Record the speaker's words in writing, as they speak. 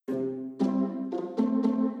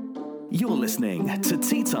You're listening to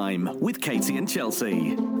Tea Time with Katie and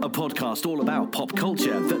Chelsea, a podcast all about pop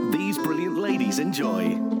culture that these brilliant ladies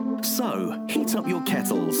enjoy. So, heat up your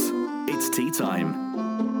kettles. It's tea time.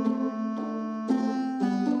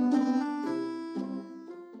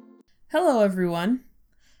 Hello, everyone.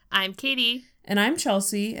 I'm Katie. And I'm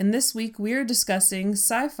Chelsea, and this week we are discussing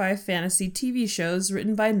sci-fi fantasy TV shows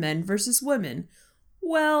written by men versus women.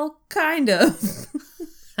 Well, kind of.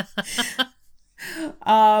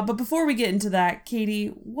 But before we get into that, Katie,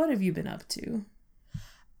 what have you been up to?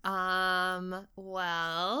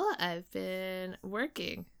 Well, I've been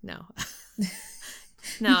working. No.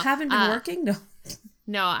 No. You haven't been working?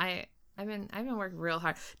 No, I've been working real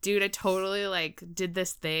hard. Dude, I totally did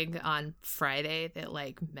this thing on Friday that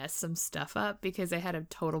messed some stuff up because I had a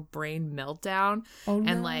total brain meltdown. Oh,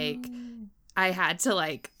 no. And I had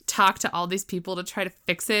to talk to all these people to try to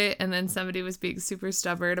fix it, and then somebody was being super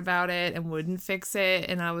stubborn about it and wouldn't fix it,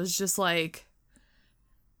 and I was just like,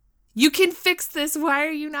 you can fix this, why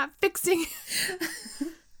are you not fixing it?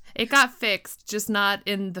 It got fixed, just not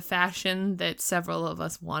in the fashion that several of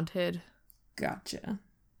us wanted. Gotcha.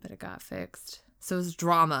 But it got fixed. So it was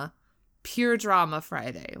drama. Pure drama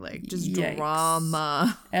Friday. Just Yikes.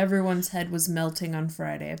 Drama. Everyone's head was melting on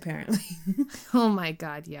Friday, apparently. Oh my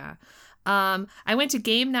god, yeah. I went to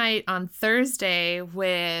game night on Thursday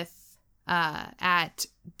with at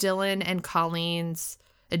Dylan and Colleen's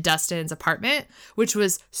Dustin's apartment, which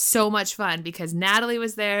was so much fun because Natalie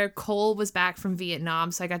was there, Cole was back from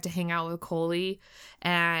Vietnam, so I got to hang out with Coley,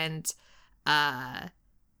 and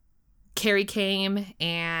Carrie came,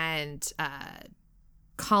 and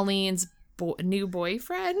Colleen's new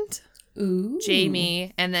boyfriend, Ooh.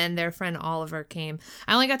 Jamie, and then their friend Oliver came.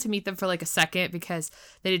 I only got to meet them for a second because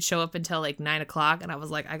they didn't show up until 9 o'clock, and I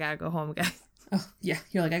was like, I gotta go home, guys. Oh, yeah,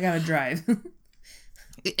 you're like, I gotta drive.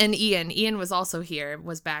 And Ian was also here,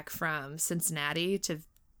 was back from Cincinnati to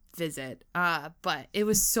visit. But it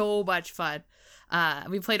was so much fun.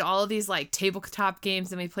 We played all of these tabletop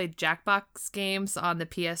games, and we played Jackbox games on the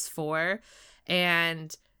PS4,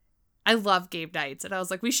 and I love game nights, and I was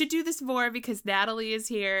like, we should do this more because Natalie is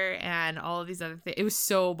here and all of these other things. It was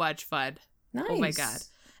so much fun. Nice. Oh my god.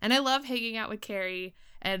 And I love hanging out with Carrie,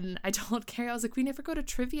 and I told Carrie, I was like, we never go to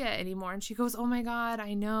trivia anymore, and she goes, oh my god,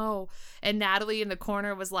 I know. And Natalie in the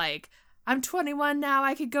corner was like, I'm 21 now,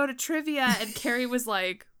 I could go to trivia, and Carrie was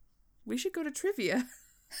like, we should go to trivia.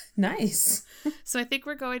 Nice. So I think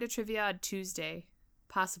we're going to trivia on Tuesday,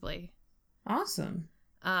 possibly. Awesome.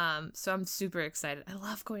 So I'm super excited. I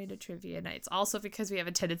love going to trivia nights. Also because we have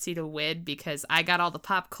a tendency to win because I got all the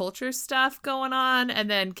pop culture stuff going on, and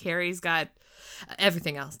then Carrie's got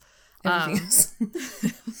everything else.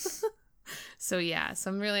 So yeah,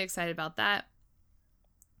 so I'm really excited about that.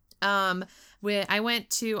 I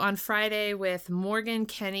went on Friday with Morgan,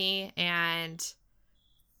 Kenny, and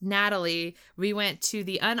Natalie. We went to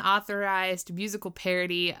the unauthorized musical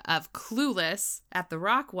parody of Clueless at the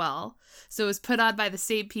Rockwell. So it was put on by the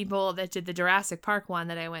same people that did the Jurassic Park one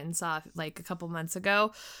that I went and saw a couple months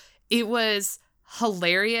ago. It was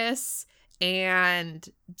hilarious, and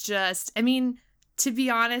to be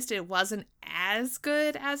honest, it wasn't as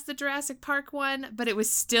good as the Jurassic Park one, but it was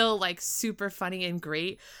still super funny and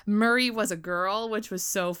great. Murray was a girl, which was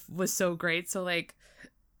so great. So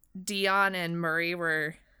Dion and Murray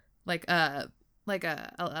were a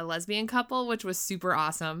lesbian couple, which was super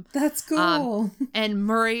awesome. That's cool. And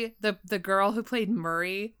Murray, the girl who played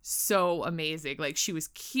Murray, so amazing. she was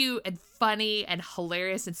cute and funny and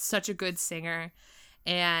hilarious and such a good singer.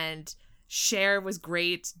 And Cher was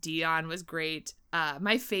great. Dion was great.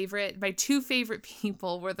 My two favorite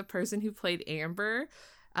people were the person who played Amber,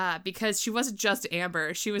 because she wasn't just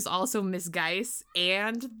Amber. She was also Miss Geis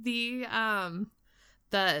and the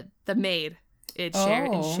maid in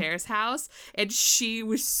Cher's house, and she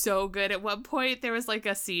was so good. At one point there was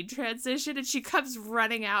a scene transition, and she comes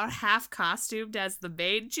running out half costumed as the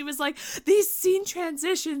maid. She was like, these scene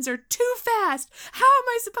transitions are too fast. How am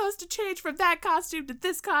I supposed to change from that costume to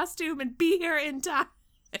this costume and be here in time?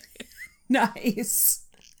 Nice.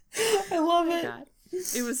 I love it. God.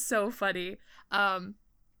 It was so funny.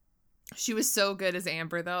 She was so good as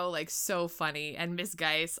Amber though, so funny, and Miss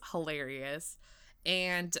Geis hilarious.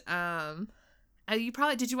 And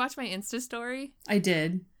did you watch my Insta story? I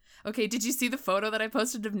did. Okay, did you see the photo that I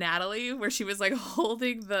posted of Natalie where she was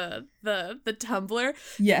holding the tumbler?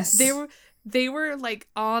 Yes. They were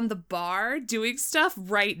on the bar doing stuff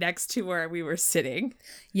right next to where we were sitting.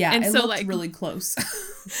 Yeah, and it looked really close.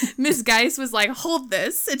 Miss Geis was like, hold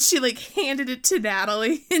this, and she handed it to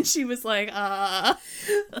Natalie, and she was like,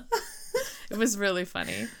 It was really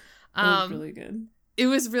funny. It was really good. It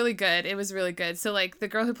was really good. It was really good. So, like, the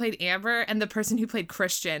girl who played Amber and the person who played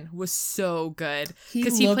Christian was so good. He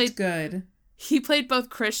looked good. He played both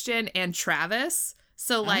Christian and Travis.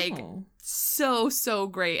 So, like, so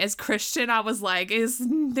great. As Christian, I was like,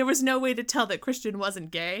 there was no way to tell that Christian wasn't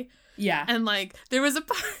gay. Yeah. And, like, there was a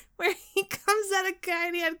part where he comes at a guy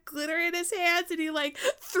and he had glitter in his hands and he, like,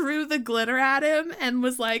 threw the glitter at him and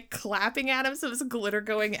was, like, clapping at him. So it was glitter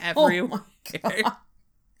going everywhere. Oh, my God.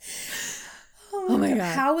 Oh my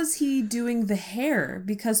God. How was he doing the hair?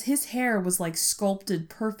 Because his hair was like sculpted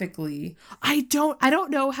perfectly. I don't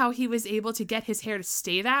know how he was able to get his hair to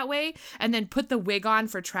stay that way and then put the wig on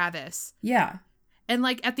for Travis. Yeah. And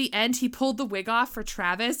like at the end, he pulled the wig off for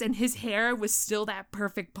Travis and his hair was still that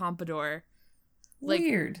perfect pompadour. Like,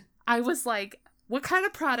 weird. I was like, what kind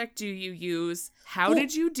of product do you use? How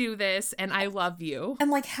did you do this? And I love you. And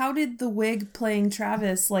like, how did the wig playing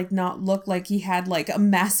Travis like not look like he had like a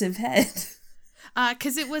massive head?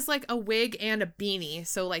 Because it was like a wig and a beanie.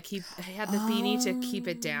 So like he had the beanie to keep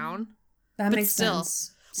it down. That makes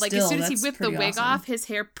sense. Like as soon as he whipped the wig off, his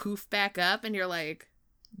hair poofed back up and you're like,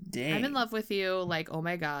 dang. I'm in love with you. Like, oh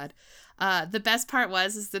my God. The best part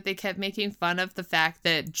is that they kept making fun of the fact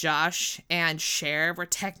that Josh and Cher were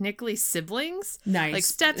technically siblings. Nice. Like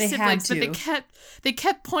step siblings, but they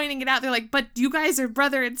kept pointing it out. They're like, but you guys are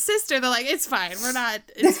brother and sister. They're like, it's fine.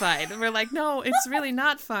 It's fine. And we're like, no, it's really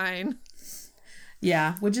not fine.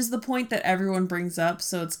 Yeah, which is the point that everyone brings up,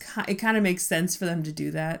 so it kind of makes sense for them to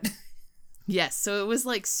do that. Yes, so it was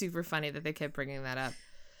like super funny that they kept bringing that up.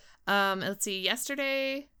 Let's see,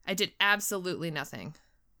 yesterday I did absolutely nothing.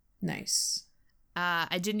 Nice.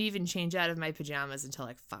 I didn't even change out of my pajamas until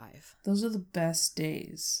like 5. Those are the best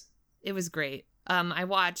days. It was great. I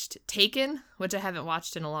watched Taken, which I haven't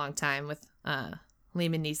watched in a long time with Liam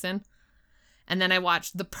Neeson. And then I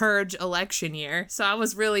watched The Purge election year. So I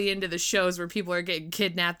was really into the shows where people are getting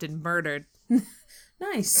kidnapped and murdered.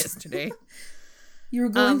 Nice. Yesterday. You were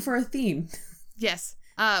going for a theme. Yes.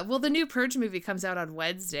 Well, the new Purge movie comes out on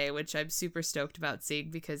Wednesday, which I'm super stoked about seeing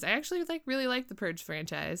because I actually really like the Purge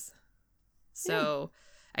franchise. So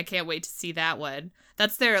I can't wait to see that one.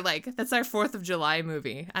 That's their 4th of July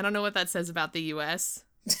movie. I don't know what that says about the US.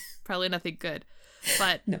 Probably nothing good.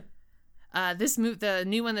 But no. The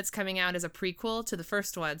new one that's coming out is a prequel to the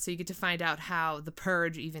first one, so you get to find out how the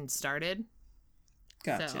Purge even started.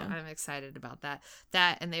 Gotcha. So I'm excited about that.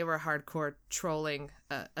 That, and they were hardcore trolling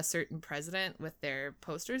a certain president with their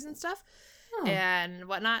posters and stuff and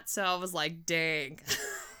whatnot. So I was like, dang.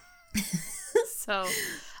 So,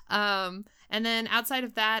 and then outside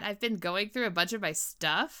of that, I've been going through a bunch of my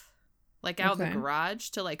stuff, like out in the garage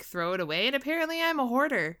to like throw it away. And apparently I'm a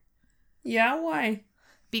hoarder. Yeah, why?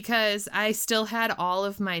 Because I still had all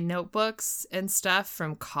of my notebooks and stuff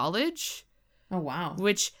from college. Oh, wow.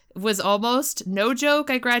 Which was almost, no joke,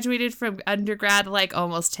 I graduated from undergrad like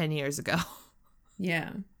almost 10 years ago.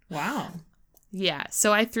 Yeah. Wow. Yeah.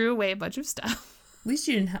 So I threw away a bunch of stuff. At least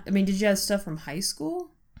you didn't did you have stuff from high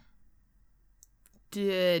school?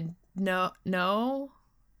 No.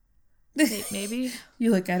 Maybe.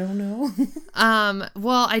 You're like, I don't know.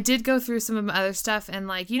 Well, I did go through some of my other stuff and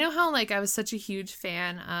like, you know how like I was such a huge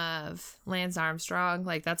fan of Lance Armstrong?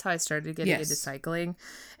 Like that's how I started getting into cycling.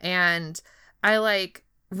 And I like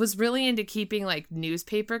was really into keeping like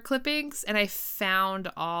newspaper clippings and I found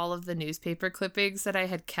all of the newspaper clippings that I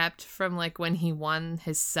had kept from like when he won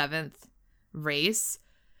his 7th race,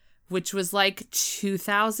 which was like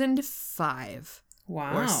 2005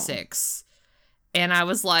 or 6. And I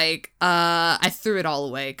was like, I threw it all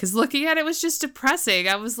away because looking at it was just depressing.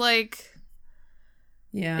 I was like,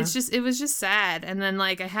 yeah, it was just sad. And then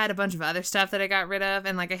like I had a bunch of other stuff that I got rid of.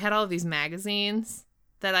 And like I had all of these magazines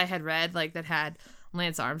that I had read, like that had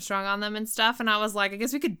Lance Armstrong on them and stuff. And I was like, I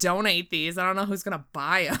guess we could donate these. I don't know who's going to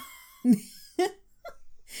buy them.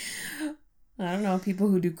 I don't know. People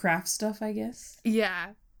who do craft stuff, I guess. Yeah.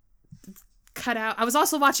 Cut out. I was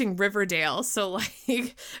also watching Riverdale, so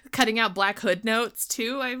like cutting out Black Hood notes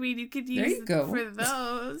too. I mean, you could use it for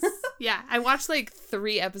those. Yeah, I watched like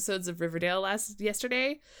 3 episodes of Riverdale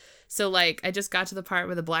yesterday. So like I just got to the part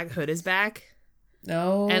where the Black Hood is back.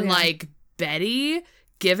 Oh. And like Betty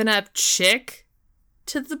giving up Chick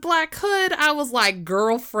to the Black Hood. I was like,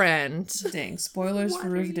 girlfriend. Dang, spoilers for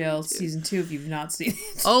Riverdale season 2 if you've not seen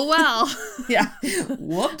it. Oh well. Yeah.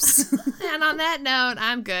 Whoops. And on that note,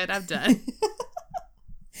 I'm good. I'm done.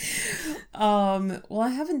 Well, I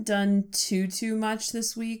haven't done too much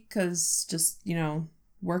this week because just,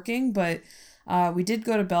 working, but we did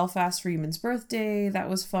go to Belfast for Eamon's birthday. That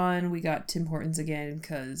was fun. We got Tim Hortons again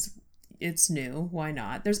because it's new. Why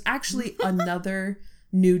not? There's actually another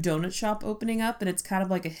new donut shop opening up, and it's kind of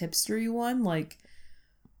like a hipstery one. Like,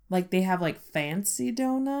 like they have like fancy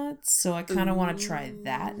donuts, so I kind of want to try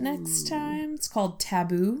that next time. It's called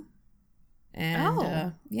Taboo,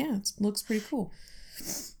 and yeah, it looks pretty cool.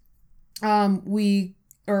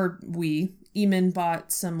 Eamon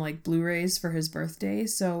bought some like Blu-rays for his birthday,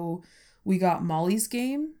 so we got Molly's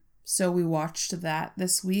Game, so we watched that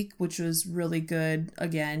this week, which was really good.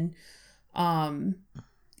 Again, Eamon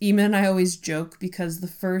and I always joke because the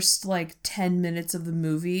first like 10 minutes of the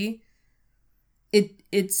movie,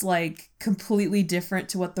 it's like completely different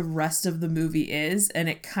to what the rest of the movie is, and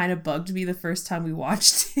it kind of bugged me the first time we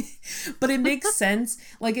watched it. But it makes sense.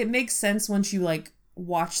 Like, it makes sense once you like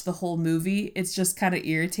watch the whole movie. It's just kind of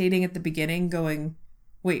irritating at the beginning going,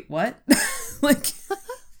 wait, what? Like,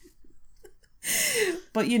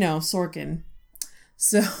 but you know, Sorkin.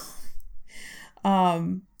 So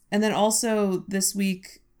and then also this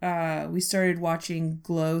week we started watching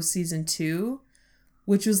Glow season 2,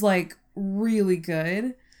 which was like really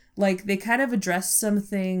good. Like, they kind of addressed some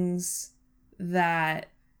things that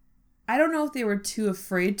I don't know if they were too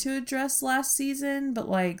afraid to address last season, but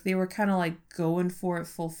like they were kind of like going for it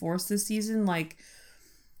full force this season, like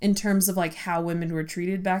in terms of like how women were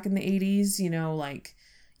treated back in the 80s, you know, like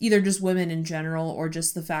either just women in general or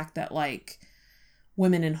just the fact that like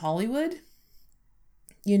women in Hollywood,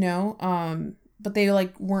 you know, but they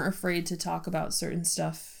like weren't afraid to talk about certain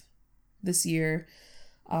stuff this year.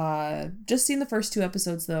 Just seen the first 2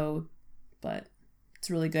 episodes though, but it's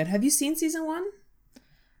really good. Have you seen season 1?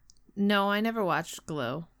 No, I never watched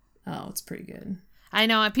Glow. Oh, it's pretty good. I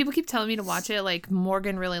know. People keep telling me to watch it. Like,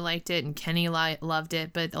 Morgan really liked it and Kenny loved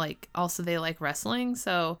it, but like also they like wrestling,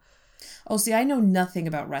 so. Oh, see, I know nothing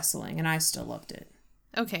about wrestling and I still loved it.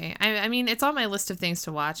 Okay. I mean, it's on my list of things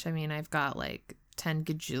to watch. I mean, I've got like 10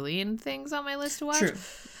 gajillion things on my list to watch. True.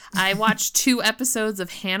 I watched 2 episodes of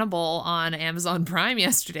Hannibal on Amazon Prime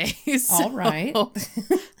yesterday. So, all right.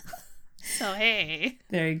 So hey.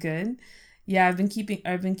 Very good. Yeah, I've been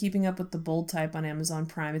keeping up with The Bold Type on Amazon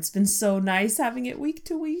Prime. It's been so nice having it week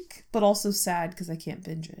to week, but also sad because I can't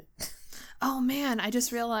binge it. Oh man, I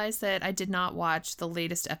just realized that I did not watch the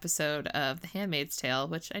latest episode of The Handmaid's Tale,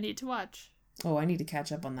 which I need to watch. Oh, I need to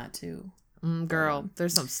catch up on that too. Girl,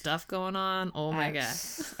 there's some stuff going on. Oh my God.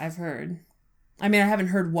 I've heard. I mean, I haven't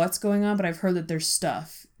heard what's going on, but I've heard that there's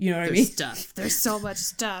stuff. You know what I mean? There's stuff. There's so much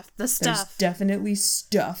stuff. The stuff. There's definitely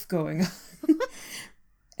stuff going on.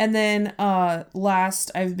 And then last,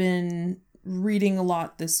 I've been reading a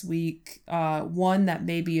lot this week. One that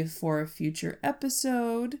may be for a future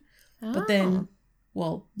episode. Oh. But then,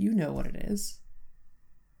 well, you know what it is.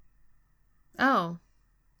 Oh.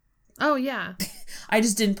 Oh, yeah. I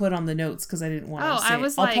just didn't put on the notes because I didn't want to say I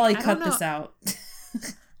was I'll like, probably I cut don't know. this out.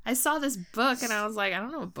 I saw this book and I was like, I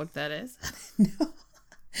don't know what book that is.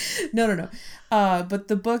 No. But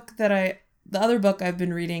the other book I've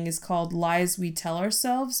been reading is called Lies We Tell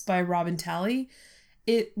Ourselves by Robin Talley.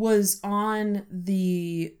 It was on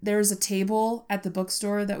there's a table at the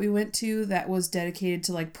bookstore that we went to that was dedicated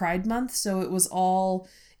to like Pride Month. So it was all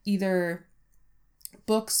either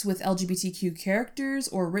books with LGBTQ characters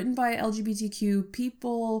or written by LGBTQ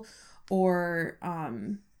people or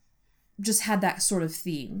just had that sort of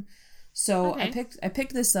theme. So Okay. I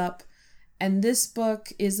picked this up, and this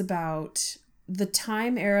book is about the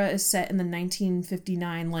time era is set in the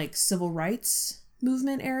 1959 like civil rights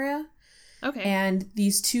movement area. Okay. And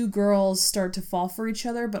these 2 girls start to fall for each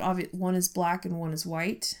other, but one is black and one is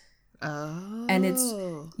white. Oh. And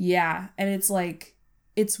it's like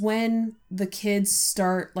it's when the kids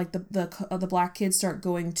start like the black kids start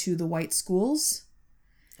going to the white schools.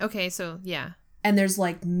 Okay, so yeah. And there's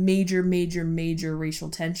like major racial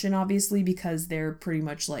tension, obviously, because they're pretty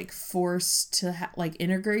much like forced to like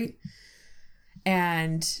integrate.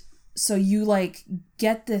 And so you like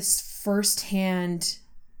get this firsthand,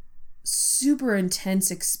 super intense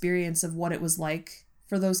experience of what it was like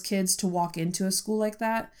for those kids to walk into a school like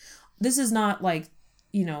that. This is not like,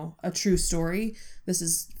 you know, a true story. This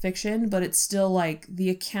is fiction, but it's still like the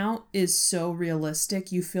account is so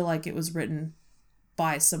realistic. You feel like it was written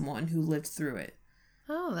by someone who lived through it.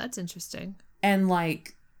 Oh, that's interesting. And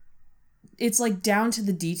like it's like down to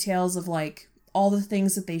the details of like all the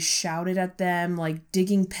things that they shouted at them, like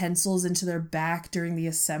digging pencils into their back during the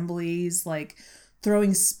assemblies, like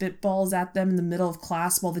throwing spitballs at them in the middle of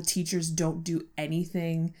class while the teachers don't do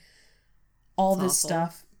anything. All That's this awful.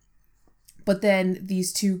 stuff. But then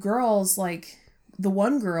these 2 girls, like the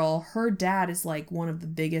one girl, her dad is like one of the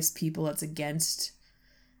biggest people that's against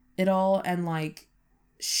it all, and like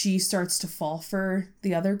she starts to fall for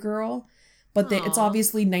the other girl, but it's Aw.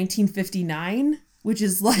 obviously 1959, which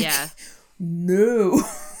is like Yeah. no.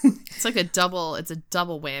 It's like a double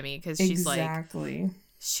whammy because she's like, Exactly.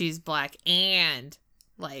 she's black and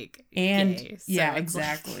like and gay. So yeah, it's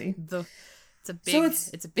exactly. Like it's a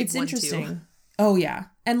big it's one interesting. too. Oh yeah.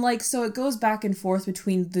 And like, so it goes back and forth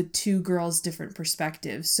between the two girls' different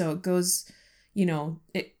perspectives. So it goes, you know,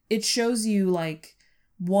 it shows you like,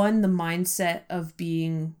 one, the mindset of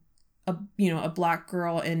being a black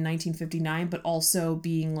girl in 1959, but also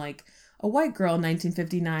being like a white girl in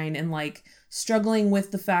 1959 and like struggling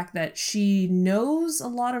with the fact that she knows a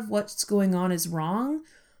lot of what's going on is wrong,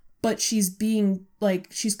 but she's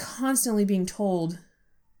constantly being told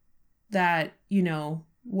that, you know,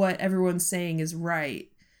 what everyone's saying is right,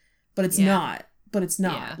 but it's not.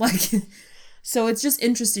 Yeah. Like, so it's just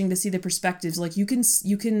interesting to see the perspectives. Like, you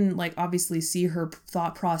can like obviously see her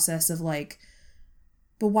thought process of like,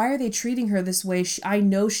 but why are they treating her this way? I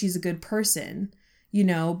know she's a good person, you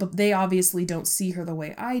know, but they obviously don't see her the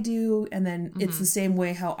way I do. And then it's the same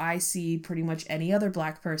way how I see pretty much any other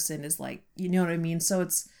black person is like, you know what I mean? So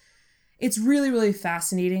it's really, really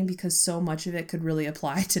fascinating because so much of it could really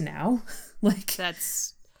apply to now. Like,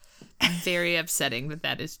 that's very upsetting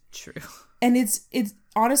that is true. And it's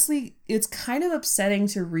honestly, it's kind of upsetting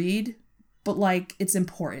to read, but like, it's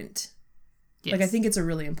important. Yes. Like, I think it's a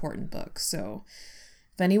really important book. So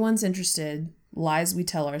if anyone's interested, Lies We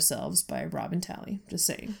Tell Ourselves by Robin Talley. Just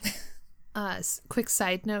saying. Quick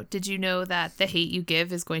side note. Did you know that The Hate U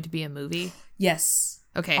Give is going to be a movie? Yes.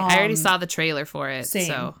 Okay. I already saw the trailer for it. Same.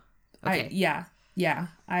 So, okay. Yeah.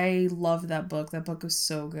 I loved that book. That book was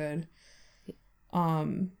so good.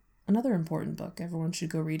 Another important book everyone should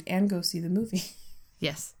go read and go see the movie.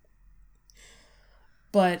 Yes.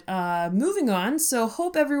 But moving on, so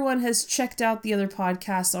hope everyone has checked out the other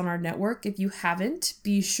podcasts on our network. If you haven't,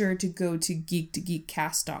 be sure to go to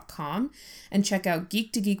geek2geekcast.com and check out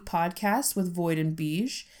Geek to Geek Podcast with Void and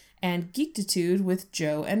Beige and Geektitude with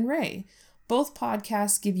Joe and Ray. Both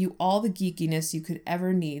podcasts give you all the geekiness you could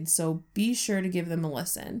ever need, so be sure to give them a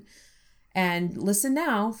listen. And listen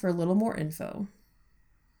now for a little more info.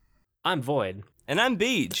 I'm Void. And I'm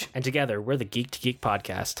Beej. And together, we're the Geek to Geek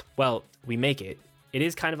podcast. Well, we make it. It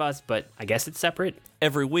is kind of us, but I guess it's separate.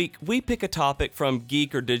 Every week, we pick a topic from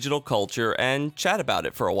geek or digital culture and chat about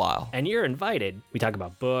it for a while. And you're invited. We talk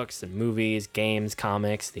about books and movies, games,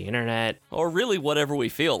 comics, the internet. Or really whatever we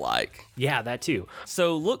feel like. Yeah, that too.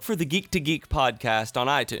 So look for the Geek to Geek podcast on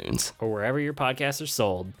iTunes. Or wherever your podcasts are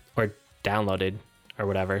sold. Or downloaded. Or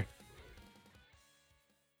whatever.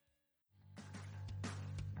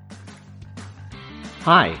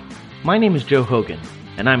 Hi, my name is Joe Hogan,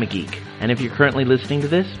 and I'm a geek. And if you're currently listening to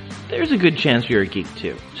this, there's a good chance you're a geek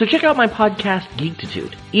too. So check out my podcast,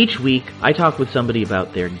 Geektitude. Each week, I talk with somebody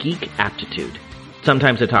about their geek aptitude.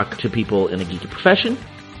 Sometimes I talk to people in a geeky profession.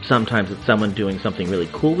 Sometimes it's someone doing something really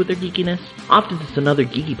cool with their geekiness. Often it's another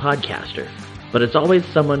geeky podcaster. But it's always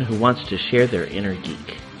someone who wants to share their inner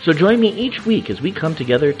geek. So join me each week as we come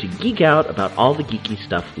together to geek out about all the geeky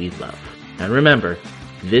stuff we love. And remember,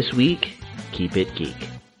 this week, keep it geek.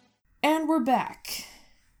 And we're back.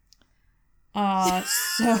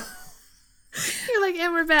 So You're like,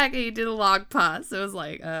 and we're back, and you did a long pause. It was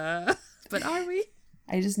like, but are we?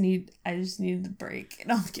 I just need the break.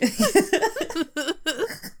 No, I'm kidding.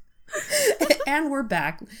 And we're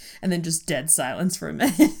back. And then just dead silence for a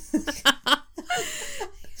minute.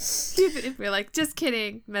 If we're like, just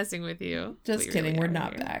kidding, messing with you. Just kidding, really we're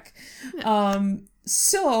not here. back.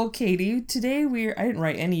 So, Katie, today I didn't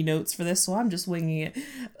write any notes for this, so I'm just winging it.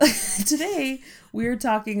 Today, we're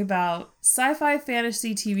talking about sci-fi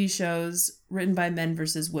fantasy TV shows written by men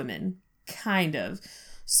versus women. Kind of.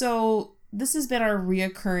 So, this has been our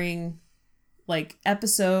reoccurring,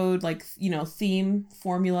 episode, theme,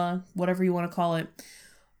 formula, whatever you want to call it.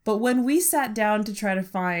 But when we sat down to try to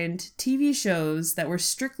find TV shows that were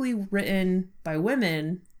strictly written by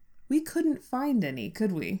women, we couldn't find any,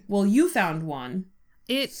 could we? Well, you found one.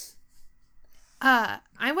 I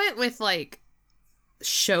went with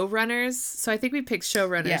showrunners. So I think we picked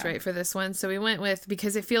showrunners, right, for this one. So we went with,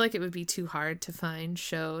 because I feel like it would be too hard to find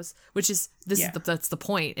shows, that's the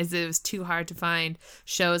point, is it was too hard to find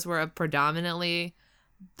shows where predominantly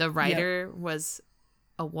the writer was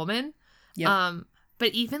a woman. Yep.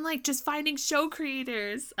 But even just finding show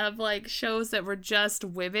creators of shows that were just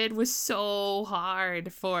women was so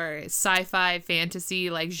hard for sci-fi fantasy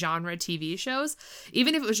genre TV shows.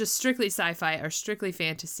 Even if it was just strictly sci-fi or strictly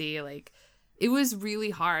fantasy, it was really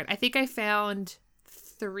hard. I think I found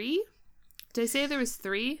 3. Did I say there was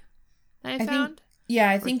 3 that I found?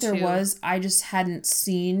 I think there 2? was. I just hadn't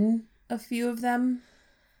seen a few of them.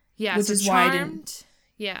 Yeah, which so is Charmed. why I didn't.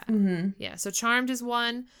 Yeah. Mm-hmm. Yeah, so Charmed is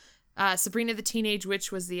one. Sabrina the Teenage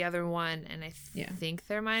Witch was the other one, and I think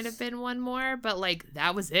there might have been one more, but like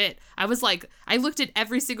that was it. I was like, I looked at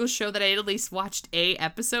every single show that I had at least watched a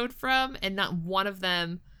episode from, and not one of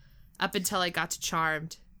them, up until I got to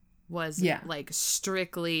Charmed, was like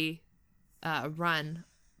strictly run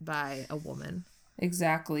by a woman.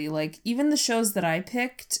 Exactly. Like even the shows that I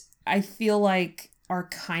picked, I feel like are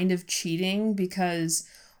kind of cheating because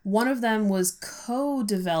one of them was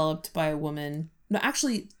co-developed by a woman. No,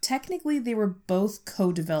 actually, technically, they were both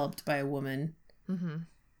co-developed by a woman.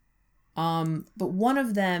 Mm-hmm. But one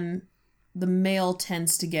of them, the male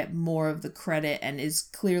tends to get more of the credit and is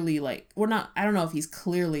clearly like, or not, I don't know if he's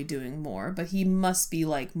clearly doing more, but he must be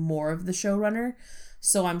like more of the showrunner.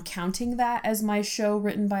 So I'm counting that as my show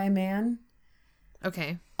written by a man.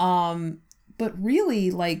 Okay. But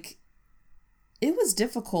really, like, it was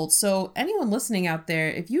difficult. So anyone listening out there,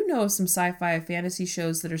 if you know of some sci-fi fantasy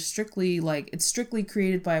shows that are strictly like, it's strictly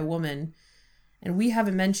created by a woman and we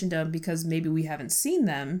haven't mentioned them because maybe we haven't seen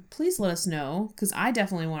them, please let us know, because I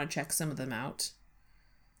definitely want to check some of them out.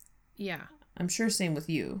 Yeah. I'm sure same with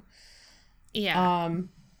you. Yeah.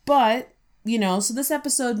 But, you know, so this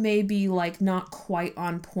episode may be like not quite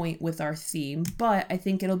on point with our theme, but I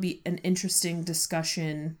think it'll be an interesting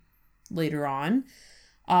discussion later on.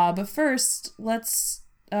 But first, let's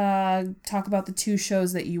talk about the two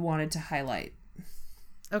shows that you wanted to highlight.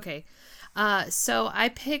 Okay. So I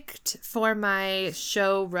picked for my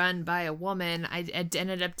show run by a woman, I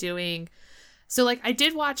ended up doing... So, like, I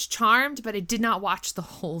did watch Charmed, but I did not watch the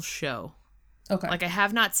whole show. Okay. Like, I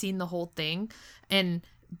have not seen the whole thing, and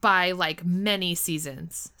by, like, many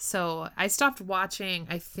seasons. So I stopped watching,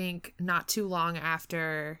 I think, not too long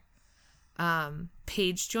after...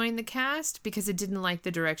 Paige joined the cast because it didn't like the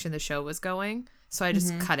direction the show was going, so I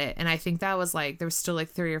just cut it, and I think that was like there was still like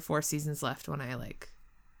 3 or 4 seasons left when I like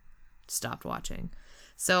stopped watching,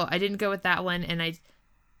 so I didn't go with that one, and I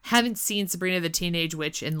haven't seen Sabrina the Teenage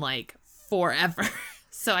Witch in like forever.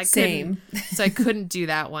 So I couldn't do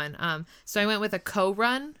that one. So I went with a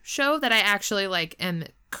co-run show that I actually like am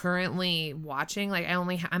currently watching. Like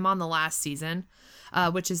I'm on the last season,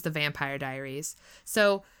 which is The Vampire Diaries.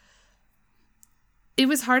 So it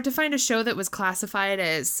was hard to find a show that was classified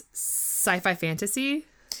as sci-fi fantasy.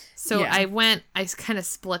 So I kind of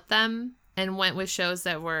split them and went with shows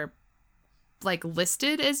that were like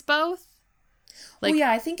listed as both. Like, well,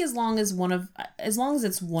 yeah, I think as long as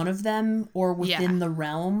it's one of them or within the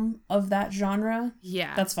realm of that genre,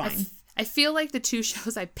 that's fine. I feel like the two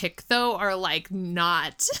shows I picked though are like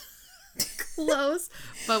not close,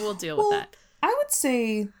 but we'll deal with that. I would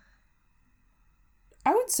say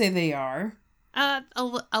they are. A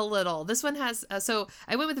little. This one has so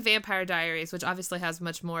I went with The Vampire Diaries, which obviously has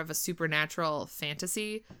much more of a supernatural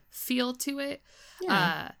fantasy feel to it.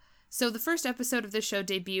 Yeah. So the first episode of this show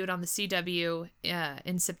debuted on the CW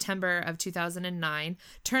in September of 2009.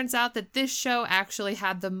 Turns out that this show actually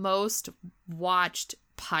had the most watched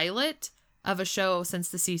pilot of a show since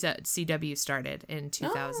the CW started in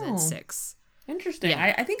 2006. Oh, interesting.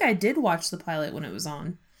 Yeah. I think I did watch the pilot when it was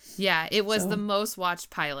on. Yeah, it was the most watched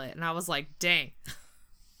pilot, and I was like, dang,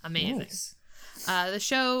 amazing. Nice. The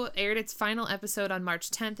show aired its final episode on March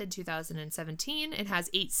 10th in 2017. It has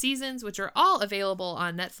 8 seasons, which are all available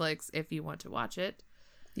on Netflix if you want to watch it.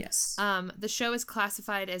 Yes. The show is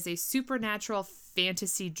classified as a supernatural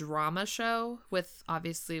fantasy drama show with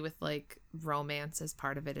like romance as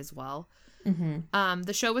part of it as well. Mm-hmm.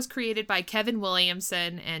 The show was created by Kevin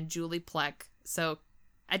Williamson and Julie Plec. So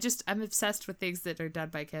I'm obsessed with things that are done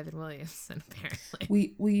by Kevin Williamson,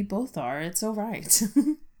 apparently. We both are. It's all right.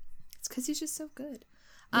 It's because he's just so good.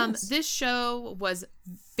 Yes. This show was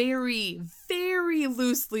very, very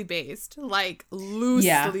loosely based. Like,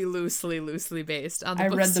 loosely based on the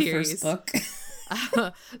book series. I read the first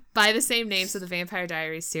book. By the same name, so the Vampire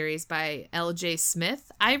Diaries series by L.J. Smith.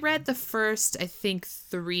 I read the first, I think,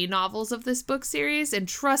 3 novels of this book series, and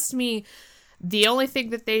trust me, the only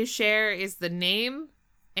thing that they share is the name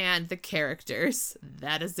and the characters.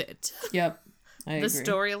 That is it. Yep. I agree. The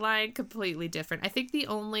storyline completely different. I think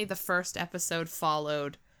the first episode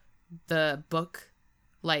followed the book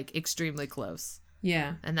like extremely close.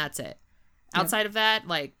 Yeah. And that's it. Outside of that,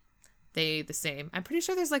 like the same. I'm pretty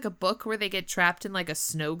sure there's like a book where they get trapped in like a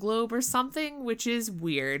snow globe or something, which is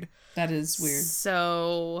weird. That is weird.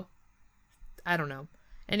 So I don't know.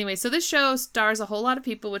 Anyway, so this show stars a whole lot of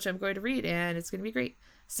people, which I'm going to read, and it's going to be great.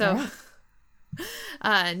 So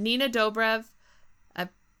Nina Dobrev.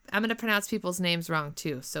 I'm going to pronounce people's names wrong,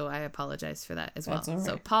 too, so I apologize for that as well. Right.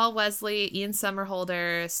 So Paul Wesley, Ian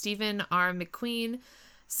Somerhalder, Stephen R. McQueen,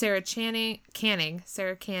 Sarah Canning,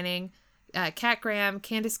 Kat Graham,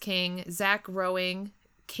 Candace King, Zach Rowing,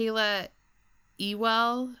 Kayla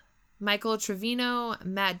Ewell, Michael Trevino,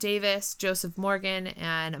 Matt Davis, Joseph Morgan,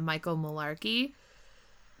 and Michael Malarkey.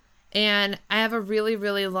 And I have a really,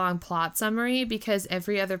 really long plot summary because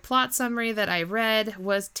every other plot summary that I read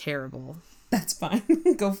was terrible. That's fine.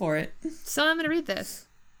 Go for it. So I'm going to read this.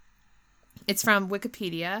 It's from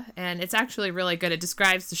Wikipedia, and it's actually really good. It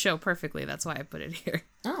describes the show perfectly. That's why I put it here.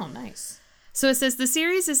 Oh, nice. So it says, the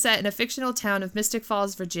series is set in a fictional town of Mystic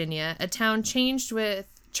Falls, Virginia, a town charged with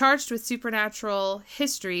supernatural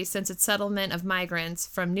history since its settlement of migrants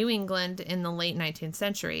from New England in the late 19th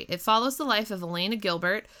century. It follows the life of Elena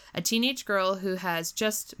Gilbert, a teenage girl who has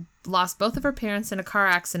just lost both of her parents in a car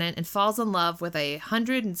accident and falls in love with a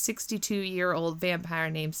 162-year-old vampire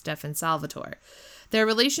named Stefan Salvatore. Their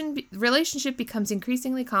relationship becomes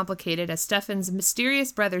increasingly complicated as Stefan's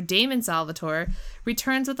mysterious brother Damon Salvatore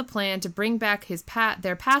returns with a plan to bring back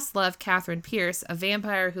their past love, Catherine Pierce, a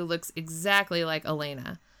vampire who looks exactly like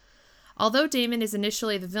Elena. Although Damon is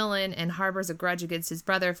initially the villain and harbors a grudge against his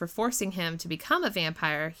brother for forcing him to become a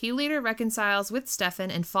vampire, he later reconciles with Stefan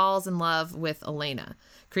and falls in love with Elena,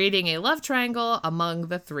 creating a love triangle among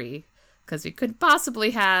the three. Because we couldn't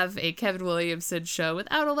possibly have a Kevin Williamson show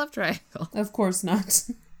without a love triangle. Of course not.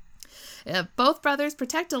 Both brothers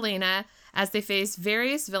protect Elena as they face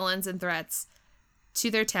various villains and threats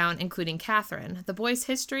to their town, including Catherine. The boy's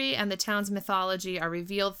history and the town's mythology are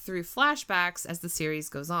revealed through flashbacks as the series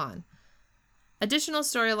goes on. Additional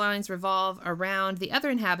storylines revolve around the other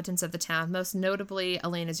inhabitants of the town, most notably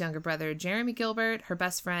Elena's younger brother, Jeremy Gilbert, her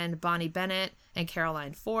best friend, Bonnie Bennett, and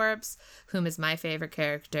Caroline Forbes, whom is my favorite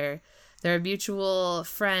character. Their mutual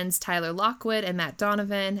friends, Tyler Lockwood and Matt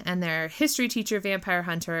Donovan, and their history teacher, vampire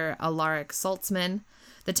hunter, Alaric Saltzman.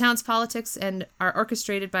 The town's politics are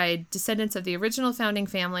orchestrated by descendants of the original founding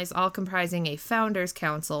families, all comprising a founders'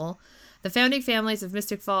 council. The founding families of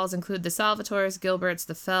Mystic Falls include the Salvatores, Gilberts,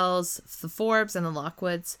 the Fells, the Forbes, and the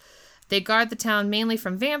Lockwoods. They guard the town mainly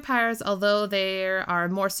from vampires, although there are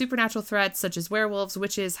more supernatural threats such as werewolves,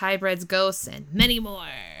 witches, hybrids, ghosts, and many more.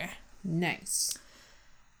 Nice.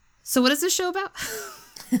 So what is this show about?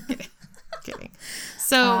 Kidding.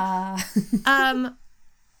 So,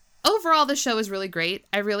 overall, the show is really great.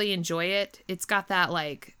 I really enjoy it. It's got that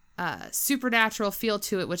supernatural feel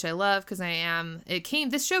to it, which I love because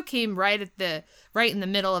this show came right in the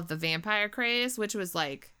middle of the vampire craze, which was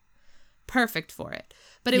like perfect for it.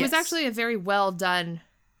 But it was actually a very well done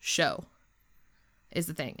show. Is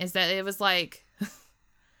the thing is that it was like.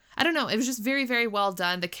 I don't know. It was just very, very well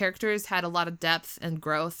done. The characters had a lot of depth and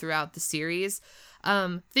growth throughout the series.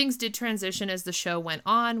 Things did transition as the show went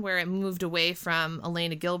on, where it moved away from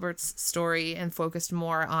Elena Gilbert's story and focused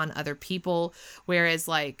more on other people, whereas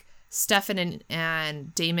like Stefan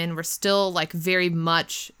and Damon were still like very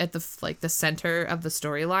much at the center of the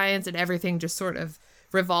storylines, and everything just sort of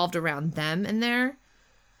revolved around them in there.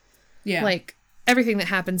 Yeah. Like everything that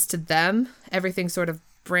happens to them, everything sort of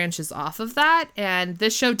branches off of that, and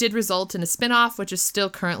this show did result in a spin-off which is still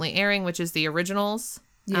currently airing, which is The Originals.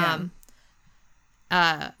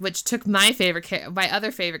 Which took my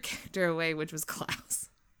other favorite character away, which was Klaus.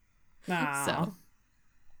 Aww. So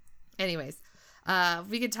anyways,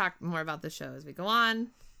 we could talk more about the show as we go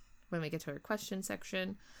on when we get to our question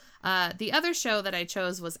section. The other show that I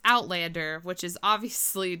chose was Outlander, which is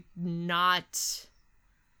obviously not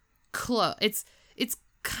close. It's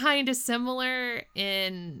kind of similar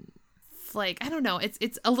in like, I don't know,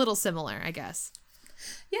 it's a little similar, I guess.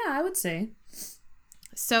 Yeah, I would say.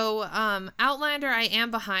 So Outlander, I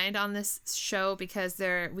am behind on this show because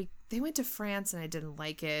they went to France and I didn't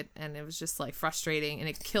like it, and it was just like frustrating, and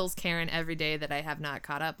it kills Karen every day that I have not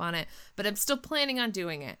caught up on it, but I'm still planning on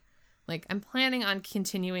doing it. Like, I'm planning on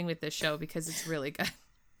continuing with this show because it's really good.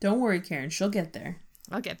 Don't worry, Karen, she'll get there.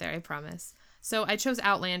 I'll get there, I promise. So I chose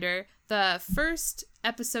Outlander. The first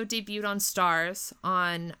episode debuted on Starz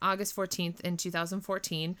on August 14th in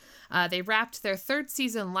 2014. They wrapped their third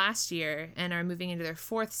season last year and are moving into their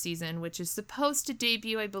fourth season, which is supposed to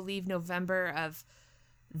debut, I believe, November of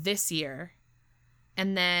this year.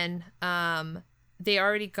 And then they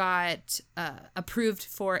already got approved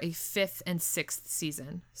for a fifth and sixth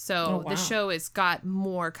season. So the show has got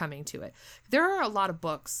more coming to it. There are a lot of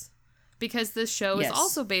books, because this show is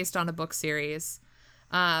also based on a book series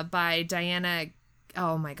by Diana.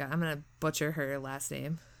 Oh my God, I'm going to butcher her last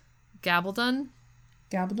name. Gabaldon?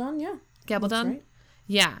 Gabaldon, yeah. Gabaldon? Right.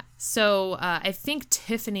 Yeah. So I think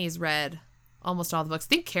Tiffany's read almost all the books. I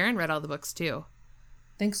think Karen read all the books too.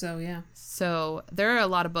 Think so, yeah. So there are a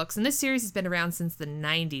lot of books. And this series has been around since the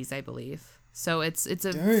 90s, I believe. So it's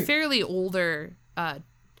a fairly older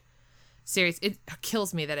series. It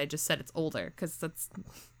kills me that I just said it's older, because that's...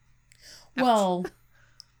 Well,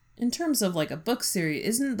 In terms of like a book series,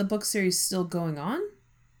 isn't the book series still going on?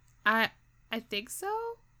 I think so.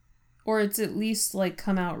 Or it's at least like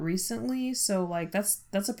come out recently, so like that's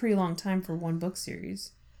a pretty long time for one book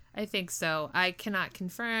series. I think so. I cannot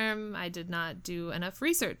confirm. I did not do enough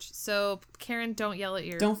research. So, Karen, don't yell at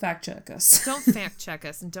your... Don't fact check us. Don't fact check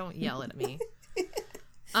us and don't yell at me.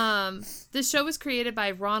 This show was created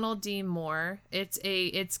by Ronald D. Moore.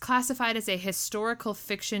 It's classified as a historical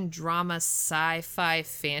fiction drama sci-fi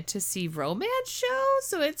fantasy romance show.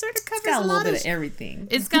 So it sort of covers It's got a little bit of everything.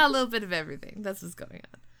 It's got a little bit of everything. That's what's going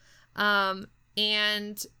on.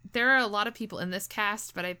 And there are a lot of people in this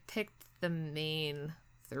cast, but I picked the main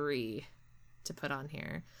 3 to put on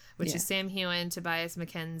here, which is Sam Heughan, Tobias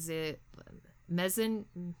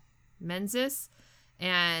Menzies,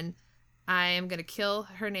 and I am gonna kill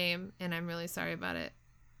her name, and I'm really sorry about it.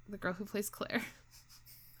 The girl who plays Claire.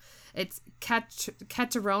 It's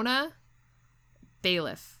Katarina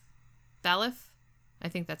Bailiff. I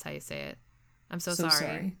think that's how you say it. I'm so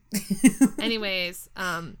sorry. Anyways,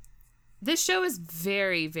 this show is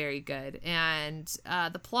very, very good, and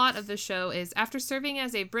the plot of the show is, after serving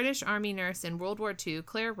as a British Army nurse in World War II,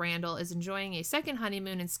 Claire Randall is enjoying a second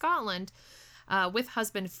honeymoon in Scotland with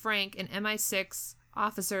husband Frank, an MI6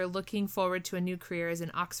 officer looking forward to a new career as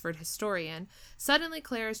an Oxford historian. Suddenly,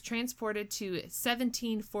 Claire is transported to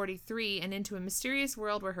 1743 and into a mysterious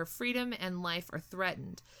world where her freedom and life are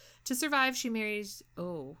threatened. To survive, she marries...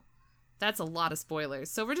 Oh, that's a lot of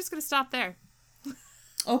spoilers, so we're just going to stop there.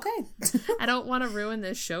 Okay. I don't want to ruin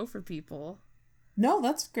this show for people. No,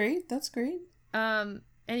 that's great. That's great.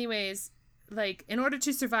 Anyways, like, in order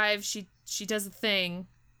to survive, she does a thing.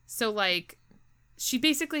 So, like, she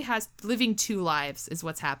basically has living 2 lives is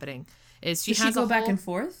what's happening. Does she go back and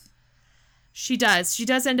forth? She does. She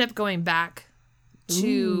does end up going back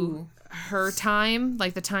to her time,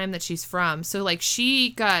 like the time that she's from. So, like,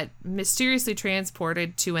 she got mysteriously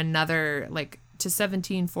transported to another, like, to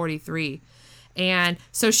 1743. And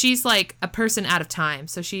so she's like a person out of time.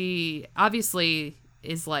 So she obviously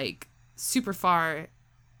is like super far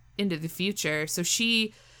into the future. So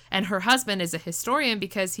she and her husband is a historian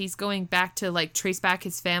because he's going back to like trace back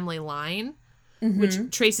his family line, which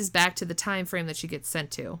traces back to the time frame that she gets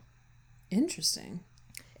sent to. Interesting.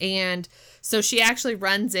 And so she actually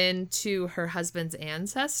runs into her husband's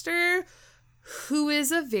ancestor, who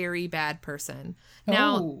is a very bad person.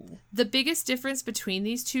 Now, the biggest difference between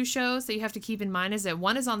these 2 shows that you have to keep in mind is that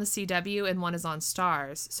one is on the CW and one is on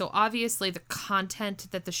Stars. So obviously the content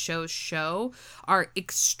that the shows show are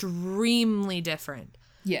extremely different.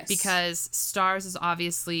 Yes. Because Stars is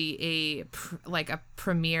obviously a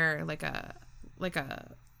premiere, I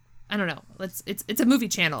don't know. It's a movie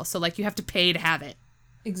channel, so like you have to pay to have it.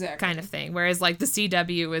 Exactly. Kind of thing. Whereas like the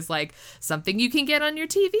CW is like something you can get on your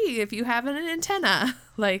TV if you have an antenna.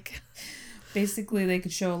 Like, basically they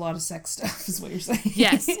could show a lot of sex stuff is what you're saying.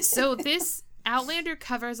 Yes. So this Outlander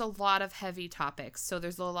covers a lot of heavy topics. So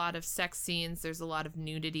there's a lot of sex scenes, there's a lot of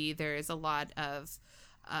nudity, there is a lot of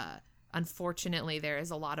unfortunately there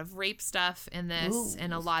is a lot of rape stuff in this.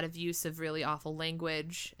 And a lot of use of really awful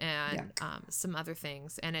language and some other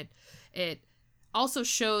things. And it also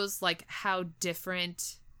shows like how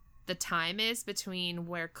different the time is between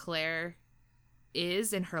where Claire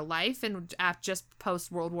is in her life and just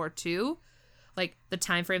post World War II, like the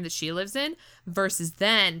time frame that she lives in versus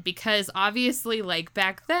then, because obviously like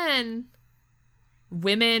back then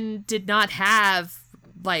women did not have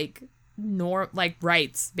like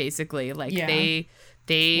rights basically, like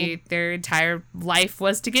their entire life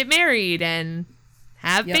was to get married and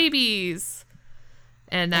have babies.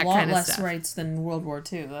 And that kind of stuff. A lot less rights than World War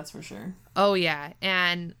II, that's for sure. Oh, yeah.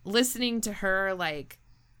 And listening to her, like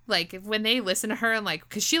when they listen to her and, like,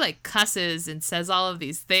 because she, like, cusses and says all of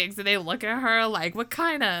these things, and they look at her like, what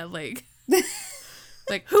kind of, like,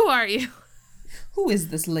 like, who are you? Who is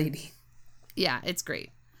this lady? Yeah, it's great.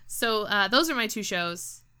 So those are my 2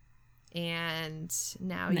 shows. And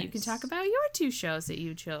now you can talk about your 2 shows that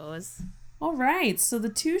you chose. All right. So the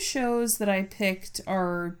 2 shows that I picked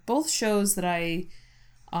are both shows that I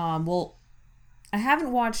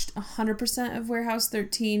haven't watched 100% of Warehouse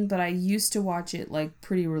 13, but I used to watch it like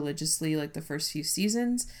pretty religiously, like the first few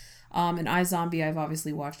seasons. And iZombie, I've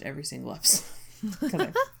obviously watched every single episode because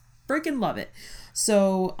I freaking love it.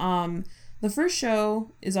 So the first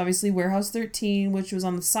show is obviously Warehouse 13, which was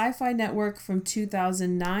on the Sci-Fi Network from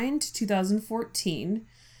 2009 to 2014.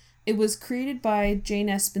 It was created by Jane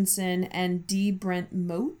Espenson and D. Brent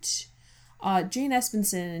Mote. Jane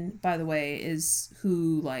Espenson, by the way, is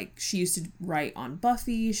who, like, she used to write on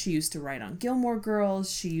Buffy. She used to write on Gilmore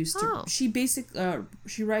Girls. She used to, she used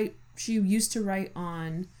to write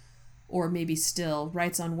on or maybe still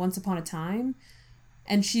writes on Once Upon a Time.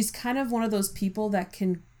 And she's kind of one of those people that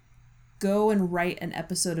can go and write an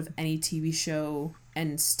episode of any TV show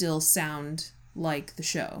and still sound like the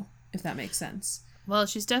show, if that makes sense. Well,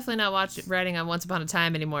 she's definitely not writing on Once Upon a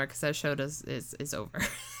Time anymore because that show is over.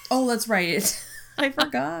 Oh, that's right. I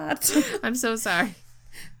forgot. I'm so sorry.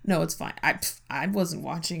 No, it's fine. I wasn't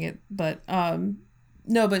watching it, but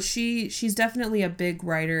no, but she's definitely a big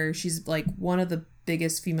writer. She's like one of the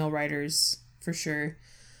biggest female writers for sure.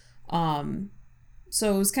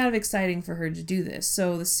 So it was kind of exciting for her to do this.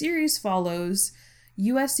 So the series follows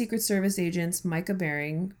U.S. Secret Service agents Micah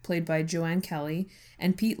Baring, played by Joanne Kelly,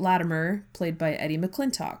 and Pete Latimer, played by Eddie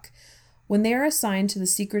McClintock, when they are assigned to the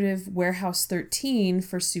secretive Warehouse 13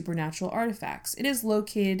 for supernatural artifacts. It is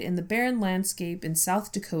located in the barren landscape in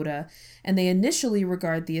South Dakota, and they initially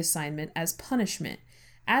regard the assignment as punishment.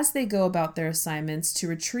 As they go about their assignments to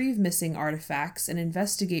retrieve missing artifacts and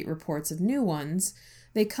investigate reports of new ones,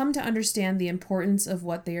 they come to understand the importance of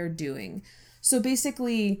what they are doing. So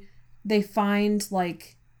basically, they find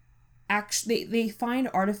like they find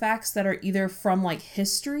artifacts that are either from like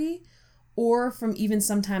history or from even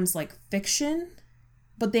sometimes like fiction,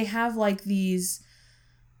 but they have like these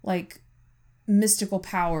like mystical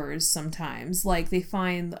powers sometimes. Like they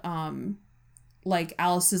find like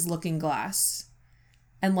Alice's looking glass,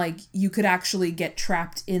 and like you could actually get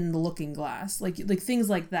trapped in the looking glass, like things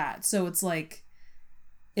like that. So it's like,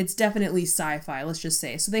 it's definitely sci-fi, let's just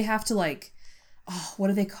say. So they have to like, oh, what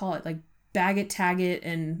do they call it? Like bag it, tag it,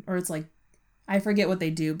 or it's like, I forget what they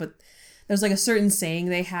do, but there's like a certain saying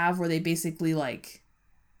they have where they basically like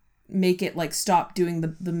make it like stop doing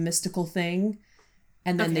the mystical thing,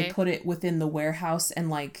 and then they put it within the warehouse and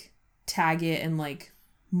like tag it and like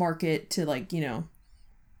mark it to like, you know,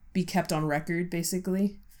 be kept on record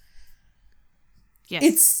basically.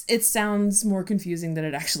 Yes. It sounds more confusing than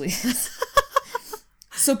it actually is.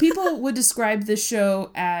 So people would describe this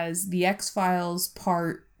show as the X-Files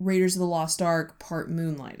part Raiders of the Lost Ark part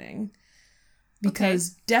Moonlighting.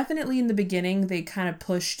 Because definitely in the beginning, they kind of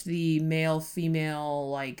pushed the male-female,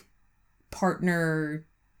 like, partner,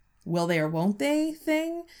 will they or won't they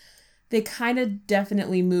thing. They kind of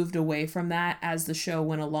definitely moved away from that as the show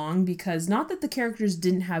went along, because not that the characters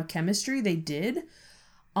didn't have chemistry, they did.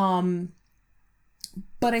 But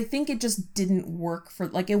I think it just didn't work for,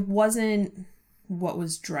 like, it wasn't what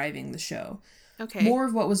was driving the show. Okay. More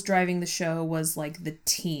of what was driving the show was, like, the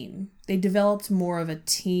team. They developed more of a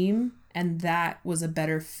team, and that was a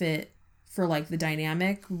better fit for, like, the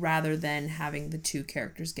dynamic rather than having the two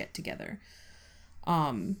characters get together.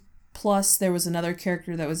 Plus, there was another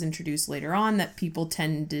character that was introduced later on that people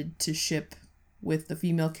tended to ship with the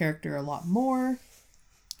female character a lot more.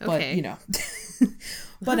 But, you know.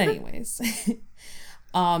 But anyways.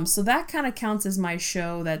 So that kind of counts as my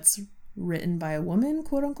show that's written by a woman,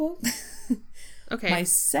 quote unquote. Okay. My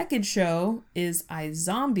second show is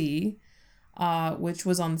iZombie, which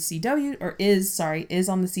was on the CW, or is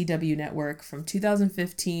on the CW network from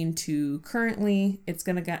 2015 to currently. It's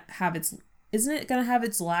going to have its, isn't it going to have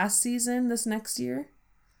its last season this next year?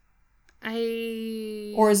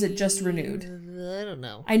 Or is it just renewed? I don't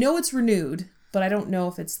know. I know it's renewed, but I don't know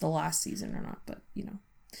if it's the last season or not, but you know.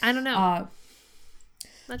 I don't know.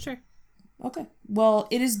 Not sure. Okay. Well,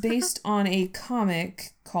 it is based on a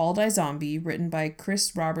comic called iZombie, written by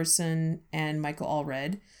Chris Robertson and Michael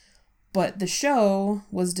Allred. But the show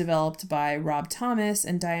was developed by Rob Thomas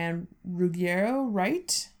and Diane Ruggiero,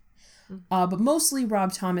 right? But mostly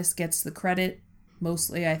Rob Thomas gets the credit.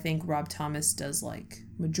 Mostly, I think Rob Thomas does, like,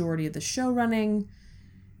 majority of the show running.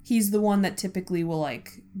 He's the one that typically will,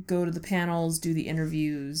 like, go to the panels, do the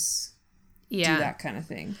interviews, do that kind of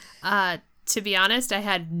thing. To be honest, I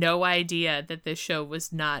had no idea that this show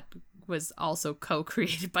was also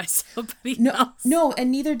co-created by somebody else. No,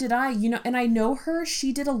 and neither did I. You know, and I know her.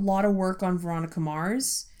 She did a lot of work on Veronica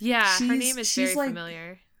Mars. Yeah, her name is very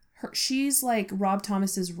familiar. She's like Rob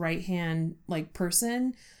Thomas's right hand like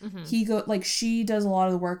person. Mm-hmm. She does a lot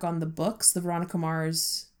of the work on the books, the Veronica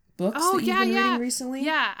Mars books that you've been reading recently.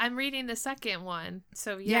 Yeah, I'm reading the second one.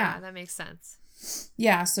 So yeah, that makes sense.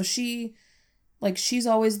 Yeah, so she's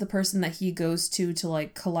always the person that he goes to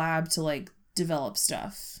like collab to like develop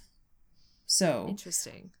stuff. So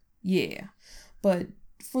interesting. Yeah. But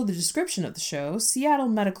for the description of the show, Seattle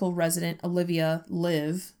medical resident Olivia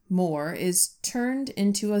Liv Moore is turned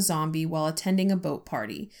into a zombie while attending a boat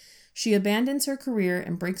party. She abandons her career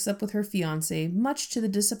and breaks up with her fiancé, much to the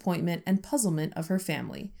disappointment and puzzlement of her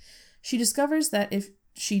family. She discovers that if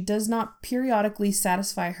she does not periodically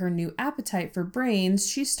satisfy her new appetite for brains,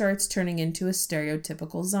 she starts turning into a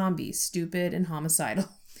stereotypical zombie, stupid and homicidal.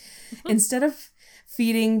 Instead of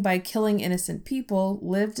Feeding by killing innocent people,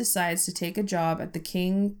 Liv decides to take a job at the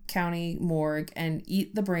King County morgue and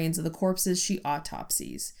eat the brains of the corpses she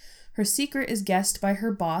autopsies. Her secret is guessed by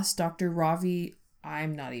her boss, Dr. Ravi.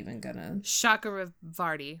 I'm not even gonna.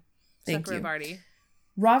 Chakravarti. Thank you.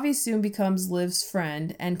 Ravi soon becomes Liv's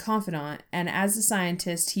friend and confidant, and as a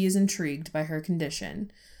scientist, he is intrigued by her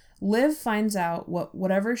condition. Liv finds out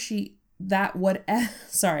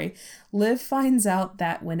Liv finds out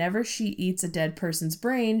that whenever she eats a dead person's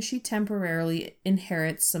brain, she temporarily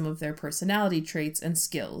inherits some of their personality traits and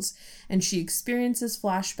skills, and she experiences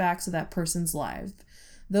flashbacks of that person's life.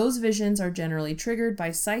 Those visions are generally triggered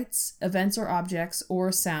by sights, events or objects,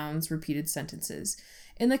 or sounds, repeated sentences.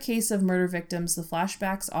 In the case of murder victims, the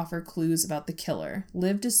flashbacks offer clues about the killer.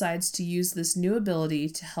 Liv decides to use this new ability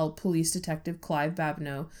to help police detective Clive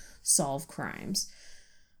Babineau solve crimes.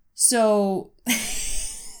 So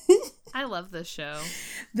I love this show.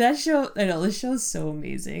 This show is so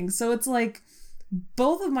amazing. So it's like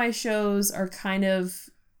both of my shows are kind of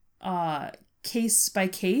case by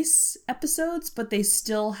case episodes, but they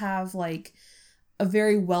still have like a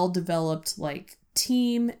very well developed like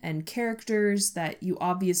team and characters that you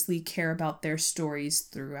obviously care about their stories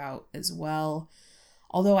throughout as well.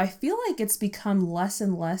 Although I feel like it's become less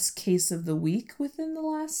and less case of the week within the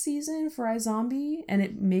last season for iZombie, and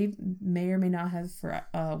it may or may not have for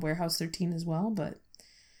Warehouse 13 as well, but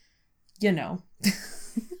you know,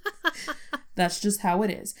 that's just how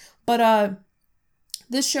it is. But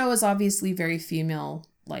this show is obviously very female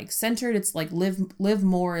like centered. It's like Liv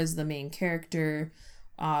Moore is the main character,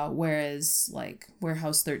 whereas like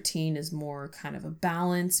Warehouse 13 is more kind of a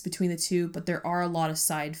balance between the two, but there are a lot of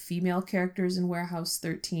side female characters in Warehouse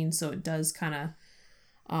 13, so it does kind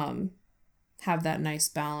of have that nice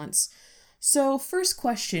balance. So first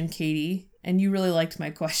question, Katie, and you really liked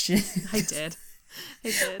my question. I did.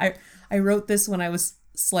 I wrote this when I was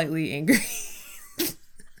slightly angry.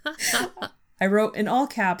 I wrote in all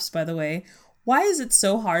caps, by the way, why is it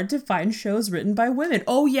so hard to find shows written by women?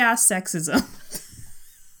 Oh yeah, sexism.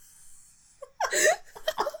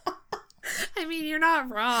 I mean, you're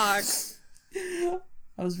not wrong.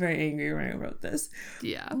 I was very angry when I wrote this.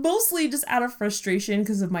 Yeah. Mostly just out of frustration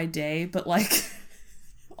because of my day, but like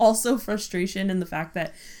also frustration in the fact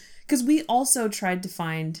that, because we also tried to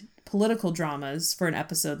find political dramas for an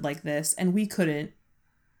episode like this and we couldn't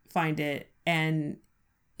find it, and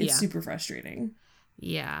it's super frustrating.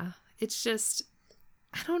 Yeah. It's just,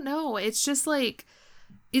 I don't know. It's just like,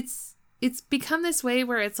 it's become this way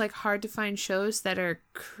where it's like hard to find shows that are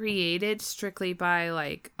created strictly by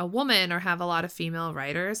like a woman or have a lot of female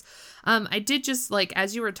writers. I did just like,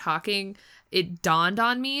 as you were talking, it dawned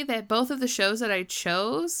on me that both of the shows that I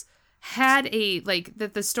chose had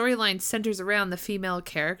that the storyline centers around the female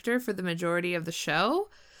character for the majority of the show.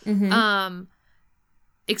 Mm-hmm.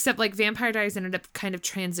 Except like Vampire Diaries ended up kind of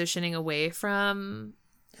transitioning away from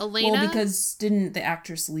Elena. Well, because didn't the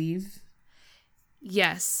actress leave?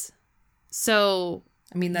 Yes. So,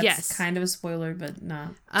 I mean, that's kind of a spoiler, but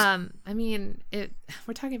not. I mean,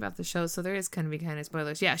 we're talking about the show, so there is going to be kind of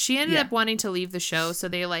spoilers. Yeah, she ended up wanting to leave the show, so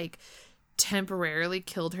they like temporarily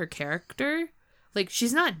killed her character. Like,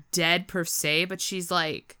 she's not dead per se, but she's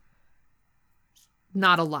like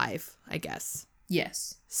not alive, I guess.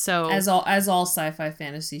 Yes. So as all sci-fi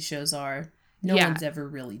fantasy shows are, no one's ever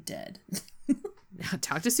really dead.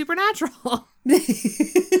 Talk to Supernatural.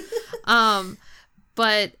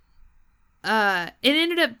 But it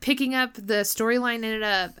ended up picking up, the storyline ended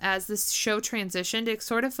up, as this show transitioned, it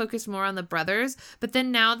sort of focused more on the brothers, but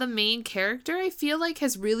then now the main character, I feel like,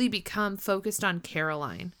 has really become focused on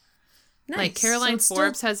Caroline. Nice. Like, Caroline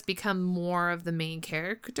Forbes has become more of the main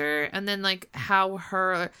character, and then like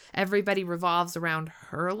how everybody revolves around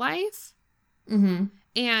her life. Mm-hmm.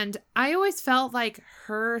 And I always felt like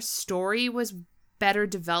her story was better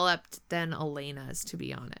developed than Elena's, to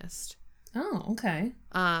be honest. Oh, okay.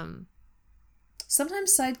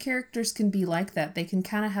 Sometimes side characters can be like that. They can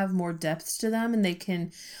kind of have more depth to them,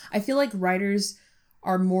 and I feel like writers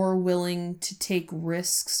are more willing to take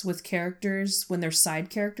risks with characters when they're side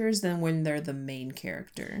characters than when they're the main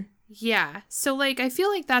character. Yeah. So like, I feel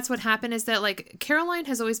like that's what happened, is that like Caroline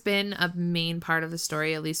has always been a main part of the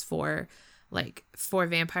story, at least for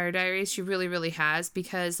Vampire Diaries. She really, really has,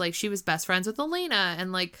 because like she was best friends with Elena,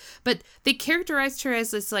 and like, but they characterized her as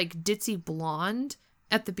this like ditzy blonde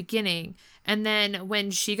at the beginning, and then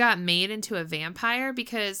when she got made into a vampire,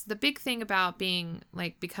 because the big thing about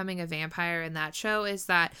becoming a vampire in that show is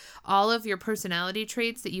that all of your personality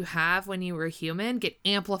traits that you have when you were human get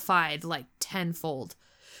amplified like tenfold.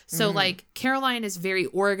 So like Caroline is very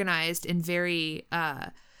organized and very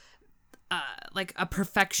like a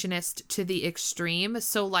perfectionist to the extreme.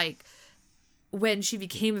 So like when she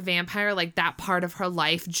became a vampire, like that part of her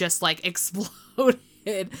life just like exploded.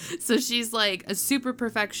 So she's like a super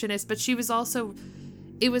perfectionist, but it was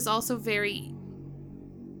also very...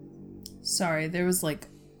 Sorry, there was like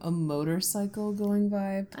a motorcycle going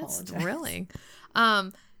by. That's thrilling.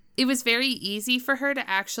 It was very easy for her to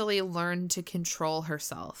actually learn to control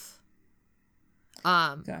herself.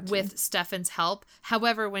 Gotcha. With Stefan's help.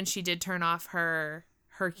 However, when she did turn off her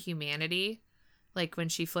humanity, like when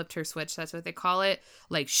she flipped her switch, that's what they call it,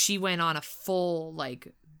 like she went on a full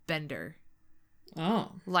like bender.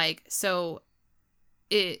 Oh. Like, so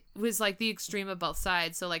it was like the extreme of both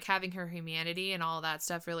sides. So like having her humanity and all that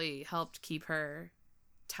stuff really helped keep her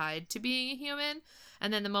tied to being a human.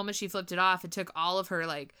 And then the moment she flipped it off, it took all of her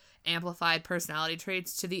like amplified personality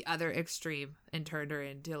traits to the other extreme and turned her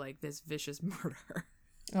into like this vicious murderer.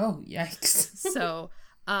 Oh, yikes. So,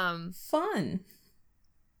 fun.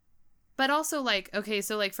 But also like, okay,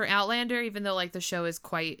 so like for Outlander, even though like the show is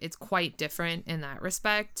quite different in that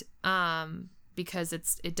respect, because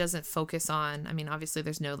it doesn't focus on, I mean, obviously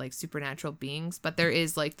there's no like supernatural beings, but there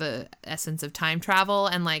is like the essence of time travel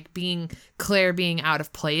and like Claire being out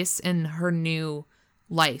of place in her new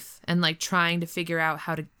life and like trying to figure out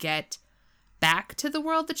how to get back to the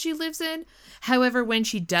world that she lives in. However, when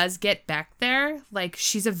she does get back there, like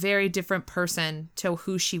she's a very different person to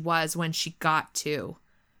who she was when she got to,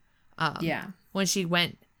 when she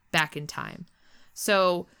went back in time.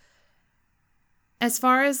 So as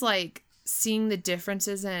far as like seeing the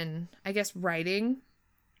differences in, I guess, writing,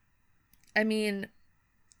 I mean,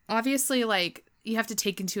 obviously like you have to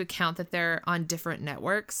take into account that they're on different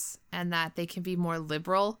networks and that they can be more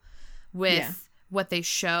liberal with what they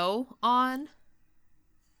show on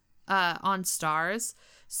Starz.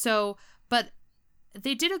 So, but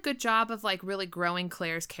they did a good job of like really growing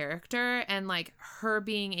Claire's character and like her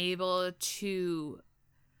being able to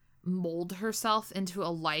mold herself into a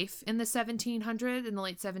life in the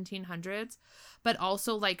late 1700s, but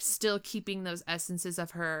also like still keeping those essences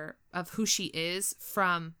of who she is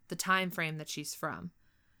from the time frame that she's from.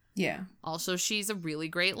 Yeah. Also, she's a really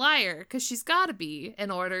great liar because she's got to be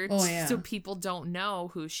in order so people don't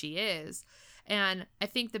know who she is. And I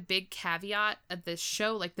think the big caveat of this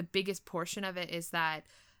show, like the biggest portion of it, is that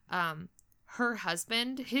her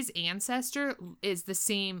husband, his ancestor is the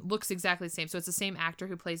same, looks exactly the same. So it's the same actor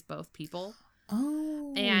who plays both people.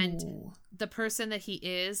 Oh. And the person that he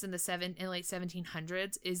is in late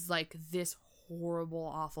 1700s is like this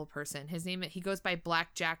horrible, awful person. He goes by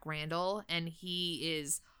Black Jack Randall, and he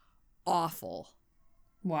is awful.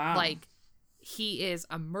 Wow. Like, he is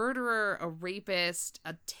a murderer, a rapist,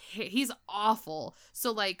 he's awful.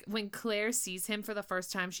 So like when Claire sees him for the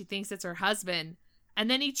first time, she thinks it's her husband. And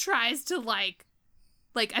then he tries to like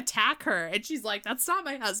attack her. And she's like, that's not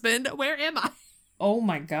my husband. Where am I? Oh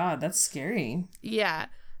my God, that's scary. Yeah.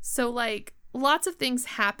 So like lots of things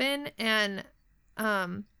happen. And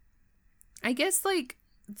I guess like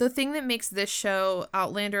the thing that makes this show,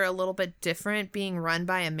 Outlander, a little bit different being run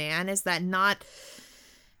by a man is that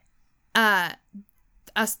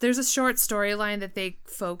there's a short storyline that they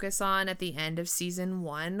focus on at the end of season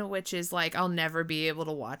 1, which is like, I'll never be able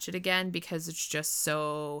to watch it again because it's just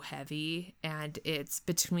so heavy, and it's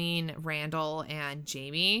between Randall and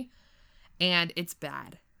Jamie, and it's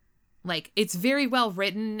bad. Like, it's very well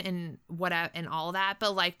written and all that,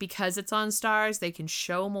 but like because it's on Starz, they can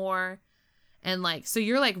show more, and like so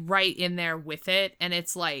you're like right in there with it, and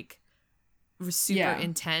it's like super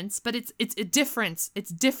intense, but it's a difference.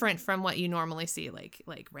 It's different from what you normally see. Like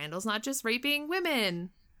Randall's not just raping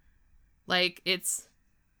women. Like it's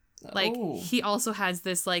like he also has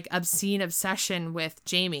this like obscene obsession with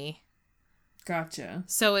Jamie. Gotcha.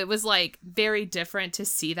 So it was like very different to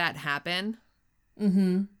see that happen.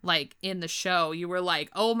 Mm-hmm. Like in the show, you were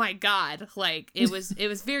like, oh my God. Like it was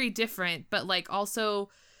very different, but like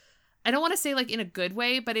also, I don't want to say like in a good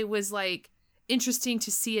way, but it was like interesting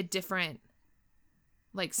to see a different,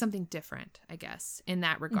 like something different, I guess, in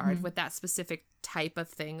that regard, with that specific type of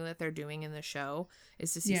thing that they're doing in the show,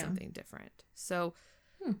 is to see something different. So,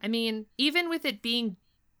 I mean, even with it being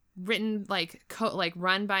written like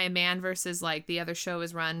run by a man versus like the other show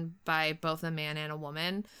is run by both a man and a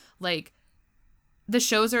woman, like the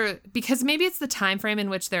shows are, because maybe it's the time frame in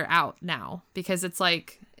which they're out now, because it's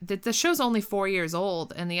like the show's only 4 years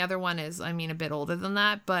old and the other one is, I mean, a bit older than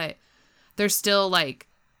that, but they're still like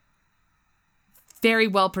very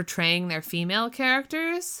well portraying their female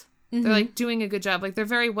characters. They're like doing a good job. Like they're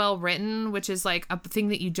very well written, which is like a thing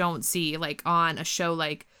that you don't see like on a show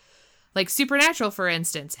like Like Supernatural, for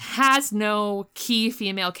instance, has no key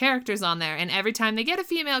female characters on there. And every time they get a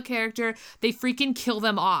female character, they freaking kill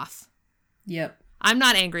them off. Yep. I'm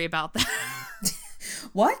not angry about that.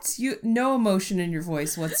 What? No emotion in your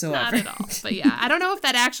voice whatsoever. Not at all. But yeah, I don't know if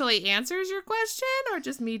that actually answers your question or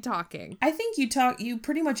just me talking. I think you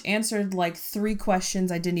pretty much answered like 3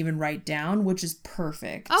 questions I didn't even write down, which is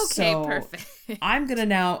perfect. Okay, so perfect. I'm going to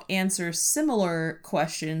now answer similar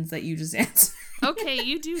questions that you just answered. Okay,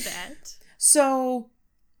 you do that. So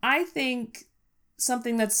I think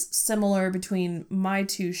something that's similar between my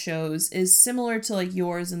 2 shows is similar to like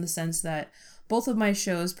yours in the sense that both of my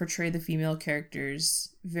shows portray the female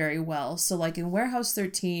characters very well. So like in Warehouse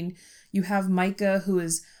 13, you have Micah, who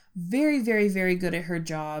is very, very, very good at her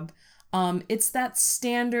job. It's that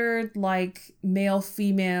standard like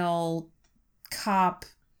male-female cop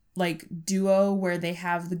like duo where they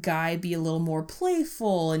have the guy be a little more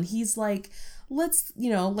playful and he's like, let's,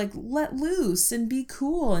 like let loose and be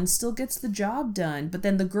cool and still gets the job done. But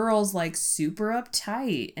then the girl's like super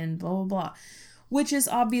uptight and blah, blah, blah. Which is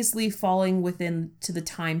obviously falling within to the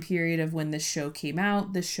time period of when this show came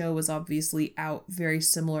out. This show was obviously out very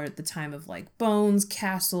similar at the time of like Bones,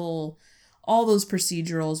 Castle, all those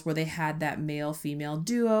procedurals where they had that male-female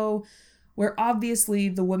duo, where obviously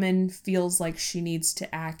the woman feels like she needs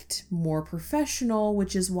to act more professional,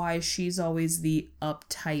 which is why she's always the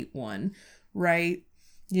uptight one, right?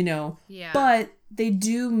 Yeah. But they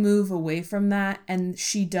do move away from that, and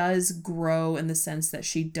she does grow in the sense that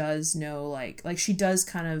she does know, like she does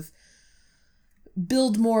kind of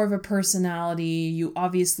build more of a personality. You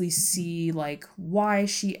obviously see like why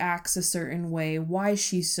she acts a certain way, why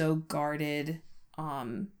she's so guarded,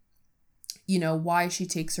 why she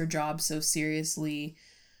takes her job so seriously,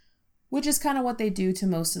 which is kind of what they do to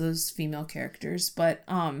most of those female characters. But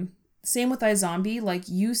same with iZombie, like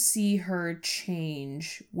you see her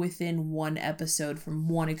change within one episode from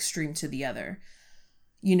one extreme to the other.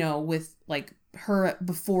 With like her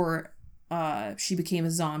before she became a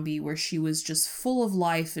zombie, where she was just full of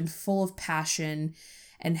life and full of passion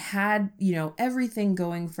and had, everything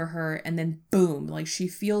going for her. And then boom, like she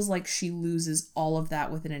feels like she loses all of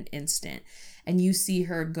that within an instant. And you see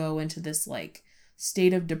her go into this like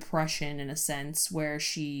state of depression in a sense where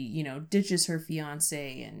she, ditches her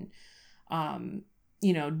fiance and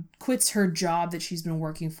quits her job that she's been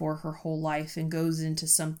working for her whole life and goes into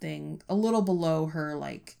something a little below her,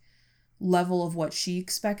 like, level of what she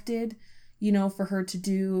expected, for her to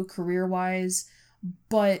do career-wise.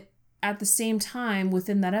 But at the same time,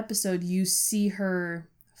 within that episode, you see her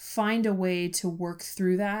find a way to work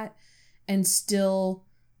through that and still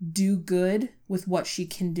do good with what she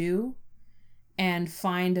can do and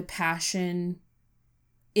find a passion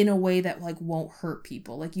in a way that like won't hurt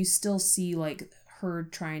people. Like you still see like her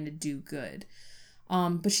trying to do good.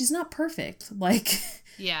 But she's not perfect. Like,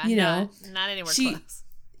 yeah, not anywhere close.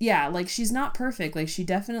 Yeah, like she's not perfect. Like she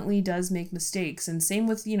definitely does make mistakes. And same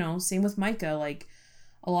with Micah. Like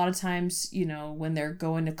a lot of times, when they're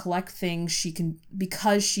going to collect things, she can,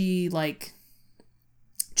 because she like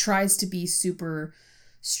tries to be super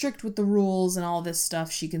strict with the rules and all this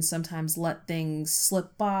stuff, she can sometimes let things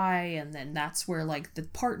slip by, and then that's where like the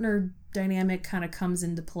partner dynamic kind of comes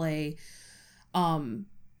into play.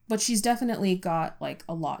 But she's definitely got like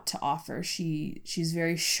a lot to offer. She's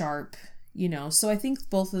very sharp, so I think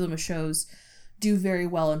both of them shows do very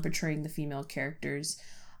well in portraying the female characters.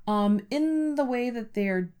 In the way that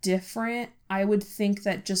they're different, I would think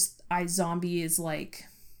that just iZombie is like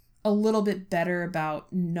a little bit better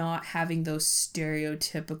about not having those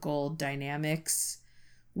stereotypical dynamics,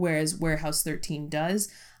 whereas Warehouse 13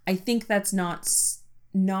 does. I think that's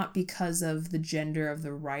not because of the gender of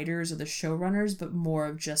the writers or the showrunners, but more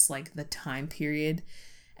of just like the time period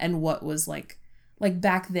and what was like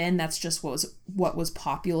back then. That's just what was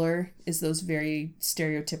popular, is those very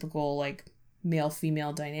stereotypical like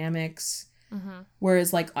male-female dynamics. Mm-hmm.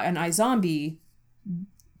 Whereas like an iZombie,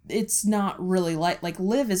 it's not really like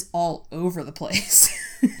Liv is all over the place.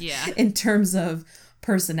 Yeah. In terms of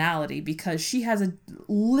personality, because she has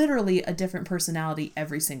literally a different personality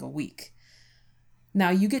every single week. Now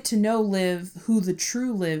you get to know Liv, who the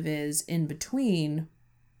true Liv is in between,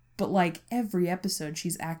 but like every episode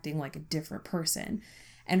she's acting like a different person.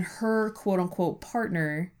 And her quote unquote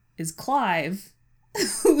partner is Clive,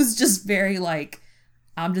 who's just very like,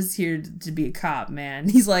 I'm just here to be a cop, man.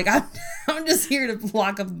 He's like, I'm just here to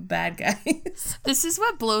lock up the bad guys. This is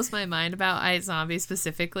what blows my mind about iZombie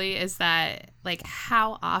specifically, is that like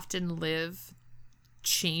how often Liv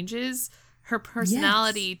changes her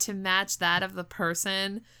personality to match that of the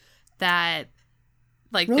person that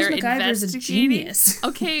like Rose they're McIver's a investigating. genius.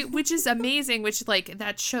 Okay, which is amazing, which like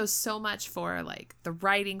that shows so much for like the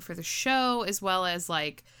writing for the show, as well as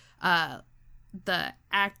like the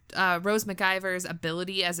Rose McIver's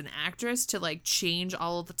ability as an actress to like change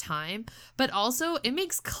all of the time. But also it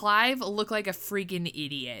makes Clive look like a freaking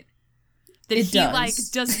idiot. That It he does. like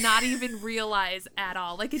does not even realize at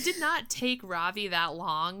all. Like it did not take Ravi that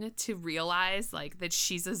long to realize like that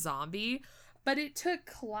she's a zombie, but it took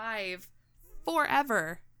Clive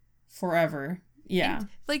forever. Yeah. And,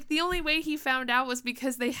 like the only way he found out was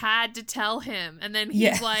because they had to tell him, and then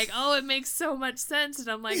he's like, "Oh, it makes so much sense." And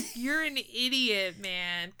I'm like, "You're an idiot,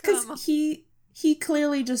 man." Come on. Because he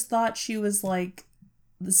clearly just thought she was like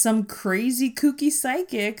some crazy kooky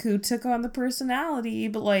psychic who took on the personality,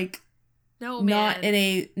 but like No, man.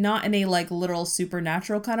 not in a like literal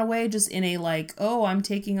supernatural kind of way, just in a like, oh, I'm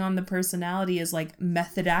taking on the personality as like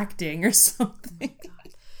method acting or something.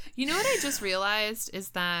 You know what I just realized is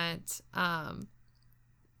that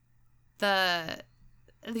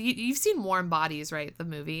you've seen Warm Bodies, right? The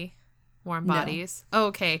movie Warm No. Bodies. Oh,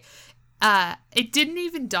 okay. It didn't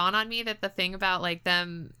even dawn on me that the thing about like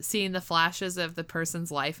them seeing the flashes of the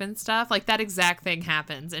person's life and stuff, like that exact thing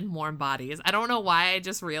happens in Warm Bodies. I don't know why I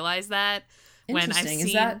just realized that when I've Interesting.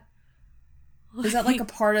 seen. Is that like a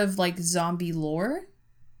part of like zombie lore?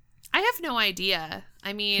 I have no idea.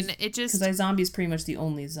 I mean, it just. Because iZombie is pretty much the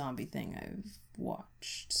only zombie thing I've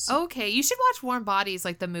watched. So. Okay, you should watch Warm Bodies,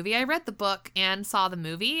 like the movie. I read the book and saw the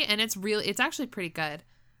movie, and it's actually pretty good.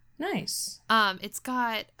 Nice. It's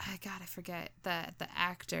got I forget the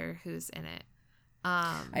actor who's in it.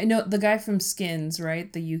 I know the guy from Skins,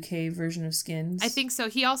 right? The UK version of Skins. I think so.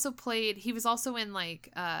 He was also in like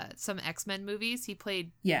some X-Men movies. He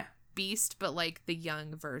played Yeah. Beast, but like the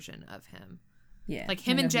young version of him. Yeah. Like I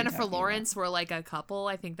him know and who you're Jennifer talking Lawrence were like a couple.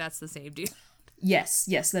 I think that's the same dude. Yes,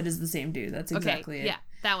 that is the same dude. That's exactly Okay, it. yeah,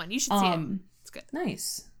 that one. You should see it. It's good.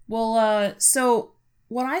 Nice. Well, so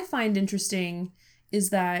what I find interesting is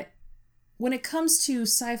that when it comes to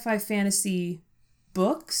sci-fi fantasy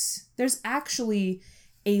books, there's actually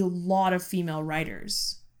a lot of female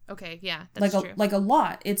writers. Okay, yeah, that's true. Like a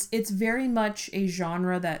lot. It's very much a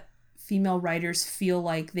genre that female writers feel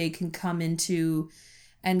like they can come into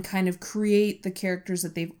and kind of create the characters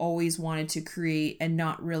that they've always wanted to create, and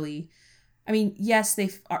not really. I mean, yes,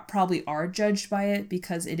 they probably are judged by it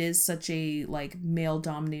because it is such a like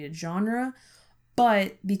male-dominated genre,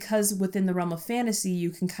 but because within the realm of fantasy,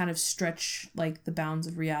 you can kind of stretch like the bounds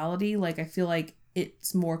of reality. Like I feel like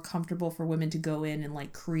it's more comfortable for women to go in and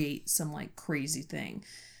like create some like crazy thing.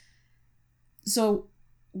 So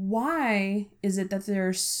why is it that there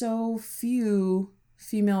are so few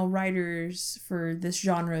female writers for this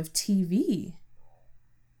genre of TV?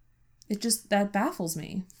 That baffles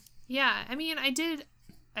me. Yeah, I mean,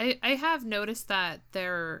 I have noticed that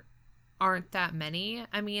there aren't that many.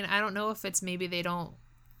 I mean, I don't know if it's maybe they don't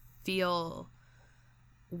feel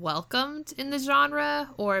welcomed in the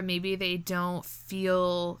genre, or maybe they don't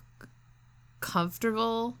feel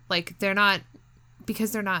comfortable. Like it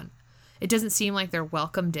doesn't seem like they're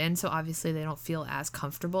welcomed in, so obviously they don't feel as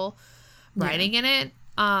comfortable writing in it.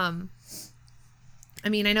 I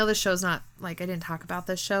mean, I know the show's not, like, I didn't talk about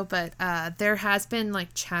this show, but there has been, like,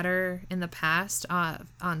 chatter in the past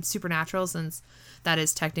on Supernatural, since that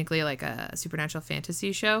is technically, like, a supernatural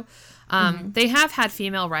fantasy show. They have had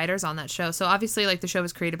female writers on that show. So, obviously, like, the show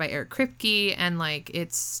was created by Eric Kripke, and, like,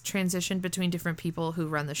 it's transitioned between different people who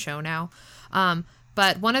run the show now.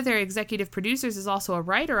 But one of their executive producers is also a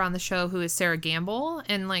writer on the show, who is Sarah Gamble.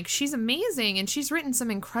 And, like, she's amazing, and she's written some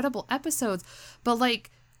incredible episodes. But, like,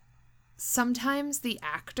 sometimes the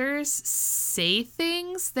actors say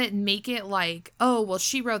things that make it like, oh, well,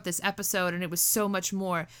 she wrote this episode and it was so much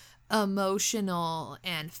more emotional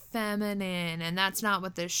and feminine, and that's not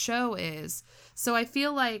what this show is. So I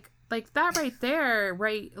feel like that right there,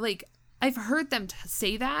 right? Like, I've heard them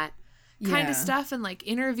say that kind of stuff in, like,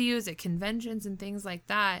 interviews at conventions and things like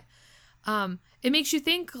that. It makes you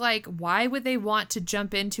think, like, why would they want to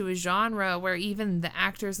jump into a genre where even the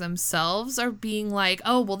actors themselves are being like,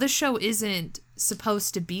 oh, well, this show isn't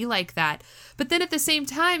supposed to be like that. But then at the same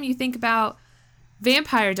time, you think about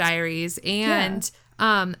Vampire Diaries and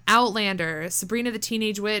Outlander, Sabrina the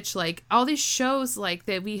Teenage Witch, like, all these shows, like,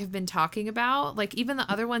 that we have been talking about, like, even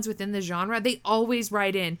the other ones within the genre, they always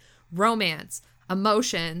write in romance,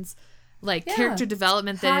 emotions, like, character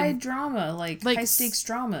development, high drama, like high stakes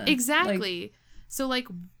drama. Exactly. Like, so, like,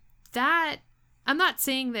 that, I'm not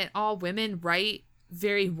saying that all women write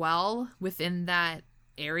very well within that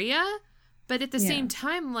area, but at the same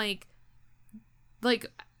time, like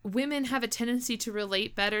women have a tendency to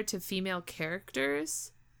relate better to female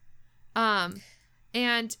characters.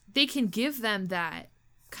 And they can give them that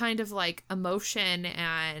kind of like emotion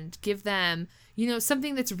and give them, you know,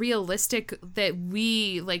 something that's realistic that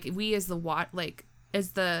we as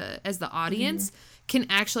the audience can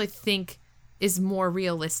actually think is more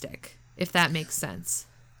realistic, if that makes sense.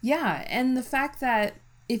 Yeah, and the fact that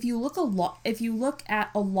if you look at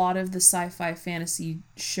a lot of the sci-fi fantasy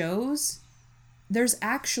shows, there's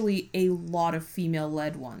actually a lot of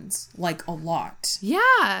female-led ones, like a lot.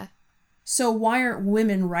 Yeah. So why aren't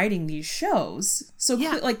women writing these shows? So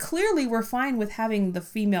clearly we're fine with having the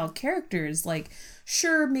female characters. Like,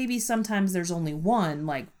 sure, maybe sometimes there's only one,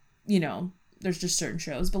 like, you know, there's just certain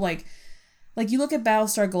shows, but like you look at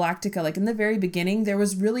Battlestar Galactica, like in the very beginning, there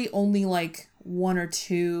was really only like one or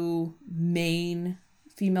two main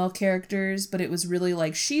female characters, but it was really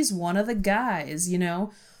like, she's one of the guys, you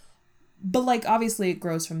know? But like, obviously it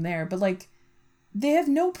grows from there, but like, they have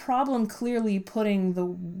no problem clearly putting the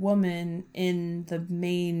woman in the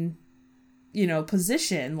main, you know,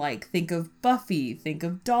 position. Like, think of Buffy, think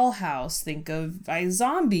of Dollhouse, think of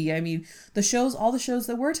iZombie. I mean, all the shows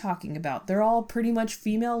that we're talking about, they're all pretty much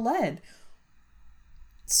female-led.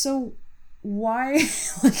 So why,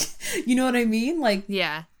 like, you know what I mean? Like,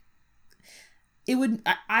 yeah,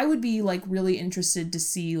 I would be like really interested to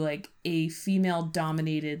see like a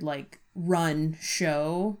female-dominated like run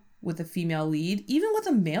show with a female lead, even with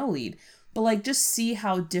a male lead, but like just see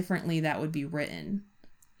how differently that would be written.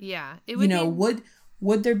 Yeah, it would. You know,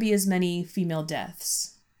 would there be as many female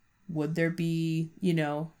deaths? Would there be, you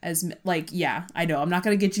know, yeah, I know, I'm not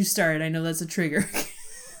gonna get you started. I know that's a trigger,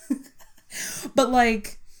 but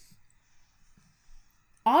like,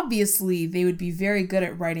 obviously they would be very good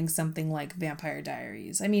at writing something like Vampire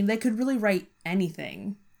Diaries. I mean, they could really write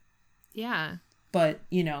anything. Yeah, but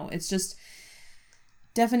you know, it's just.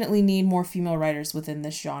 Definitely need more female writers within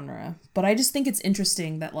this genre. But I just think it's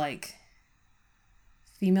interesting that, like,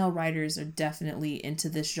 female writers are definitely into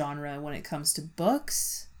this genre when it comes to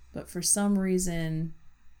books, but for some reason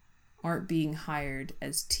aren't being hired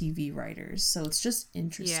as TV writers. So it's just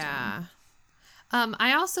interesting. Yeah.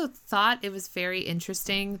 I also thought it was very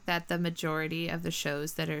interesting that the majority of the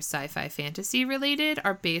shows that are sci-fi fantasy related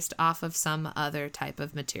are based off of some other type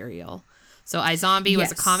of material. So iZombie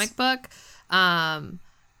was a comic book.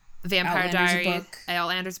 Vampire Diaries,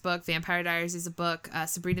 Outlander's book. Vampire Diaries is a book.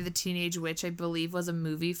 Sabrina the Teenage Witch, I believe, was a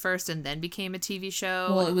movie first and then became a TV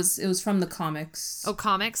show. Well, it was from the comics. Oh,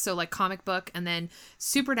 comics, so like comic book, and then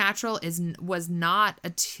Supernatural was not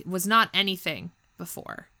anything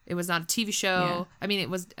before. It was not a TV show. Yeah. I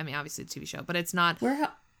mean, obviously a TV show, but it's not.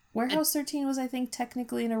 Warehouse 13 was, I think,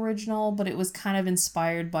 technically an original, but it was kind of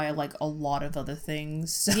inspired by, like, a lot of other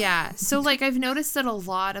things. So. Yeah, so, like, I've noticed that a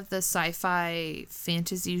lot of the sci-fi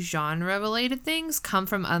fantasy genre-related things come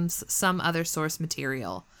from some other source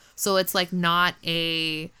material. So it's, like, not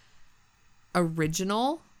a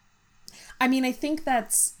original. I mean, I think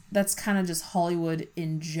that's kind of just Hollywood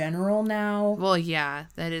in general now. Well, yeah,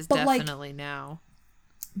 that is definitely now.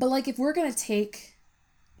 But, like, if we're going to take,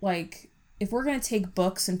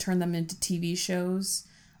 books and turn them into TV shows,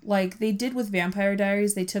 like they did with Vampire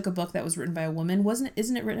Diaries, they took a book that was written by a woman.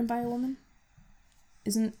 Isn't it written by a woman?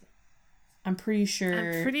 I'm pretty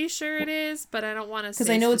sure it is, but I don't want to say because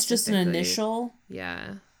I know it's just an initial.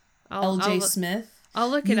 Yeah. LJ Smith. I'll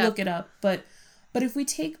look it up. Look it up. But if we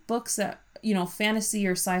take books that, you know, fantasy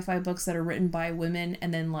or sci-fi books that are written by women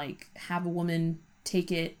and then like have a woman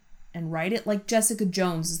take it and write it, like Jessica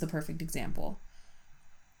Jones is the perfect example.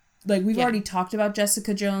 Like, we've already talked about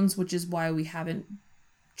Jessica Jones, which is why we haven't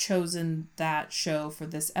chosen that show for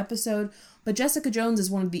this episode. But Jessica Jones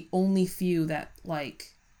is one of the only few that,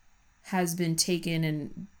 like, has been taken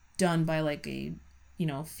and done by, like, a, you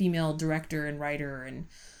know, female director and writer and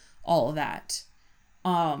all of that.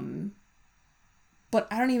 But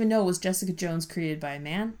I don't even know, was Jessica Jones created by a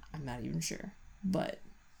man? I'm not even sure. But,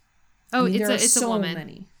 it's a woman.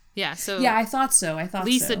 Many. Yeah, so... Yeah, I thought so.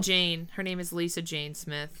 Lisa Jane. Her name is Lisa Jane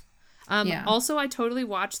Smith. Also, I totally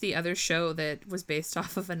watched the other show that was based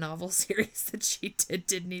off of a novel series that she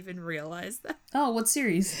didn't even realize that. Oh, what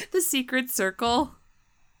series? The Secret Circle.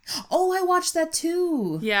 Oh, I watched that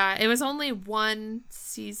too. Yeah, it was only one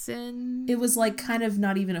season. It was like kind of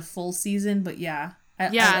not even a full season, but yeah. I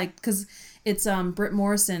like, because it's Britt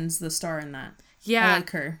Morrison's the star in that. Yeah. I like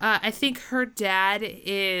her. I think her dad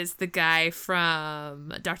is the guy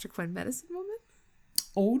from Dr. Quinn Medicine Woman.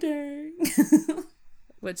 Oh, dang.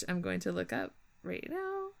 Which I'm going to look up right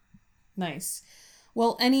now. Nice.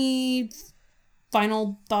 Well, any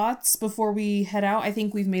final thoughts before we head out? I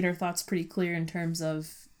think we've made our thoughts pretty clear in terms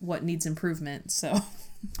of what needs improvement, so.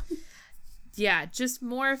 Yeah, just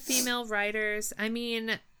more female writers. I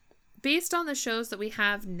mean, based on the shows that we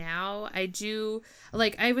have now, I do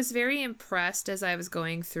like, I was very impressed as I was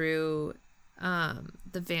going through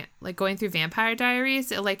going through Vampire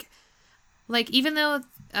Diaries. Like even though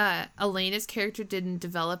Elena's character didn't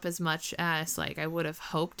develop as much as like I would have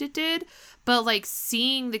hoped it did, but like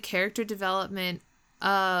seeing the character development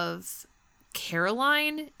of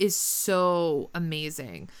Caroline is so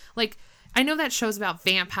amazing. Like, I know that show's about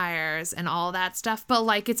vampires and all that stuff, but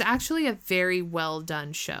like it's actually a very well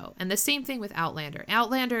done show. And the same thing with Outlander.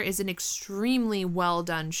 Outlander is an extremely well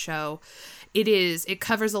done show. It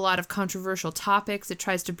covers a lot of controversial topics. It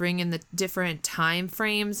tries to bring in the different time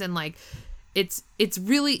frames, and like it's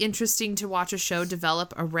really interesting to watch a show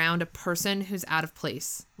develop around a person who's out of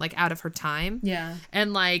place, like out of her time. Yeah.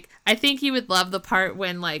 And like, I think you would love the part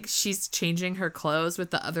when like she's changing her clothes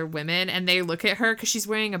with the other women and they look at her because she's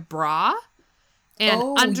wearing a bra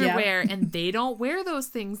and underwear, and they don't wear those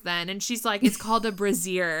things then. And she's like, it's called a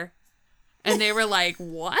brassiere. And they were like,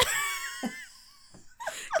 what?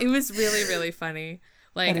 It was really, really funny.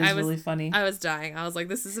 Like, really funny. I was dying. I was like,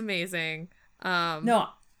 this is amazing. No,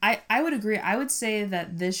 I would agree. I would say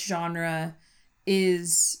that this genre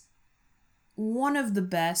is one of the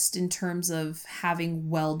best in terms of having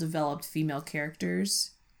well-developed female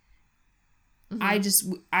characters. Mm-hmm.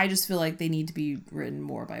 I just feel like they need to be written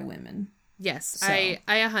more by women. Yes, So. I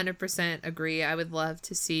 100% agree. I would love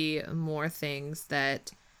to see more things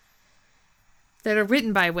that are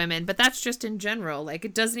written by women, but that's just in general. Like,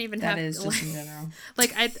 it doesn't even have... That is just in general.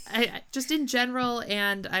 Like, I just in general,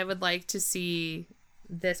 and I would like to see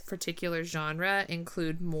this particular genre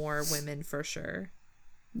include more women for sure.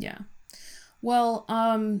 Yeah. Well,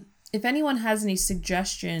 if anyone has any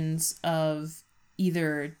suggestions of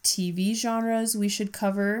either TV genres we should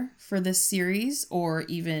cover for this series, or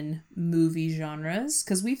even movie genres,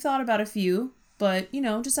 because we've thought about a few, but, you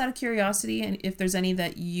know, just out of curiosity, and if there's any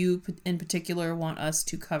that you in particular want us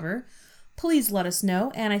to cover, please let us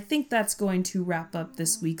know. And I think that's going to wrap up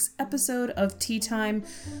this week's episode of Tea Time.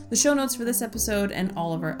 The show notes for this episode and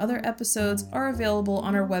all of our other episodes are available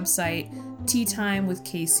on our website,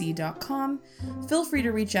 teatimewithkc.com. Feel free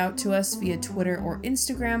to reach out to us via Twitter or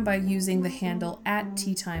Instagram by using the handle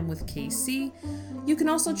 @teatimewithkc. You can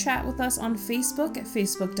also chat with us on Facebook at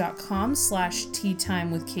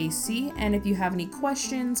facebook.com/teatimewithkc. And if you have any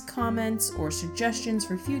questions, comments, or suggestions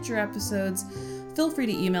for future episodes, feel free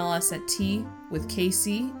to email us at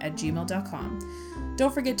teawithkc@gmail.com.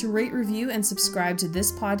 Don't forget to rate, review, and subscribe to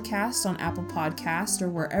this podcast on Apple Podcasts or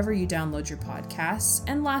wherever you download your podcasts.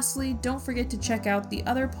 And lastly, don't forget to check out the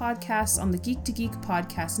other podcasts on the Geek to Geek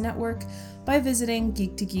Podcast Network by visiting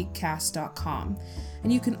geek2geekcast.com.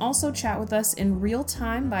 And you can also chat with us in real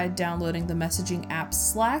time by downloading the messaging app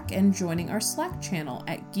Slack and joining our Slack channel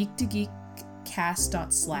at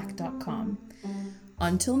geek2geekcast.slack.com.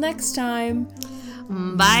 Until next time.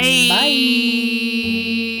 Bye. Bye.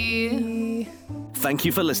 Thank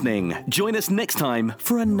you for listening. Join us next time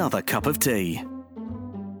for another cup of tea.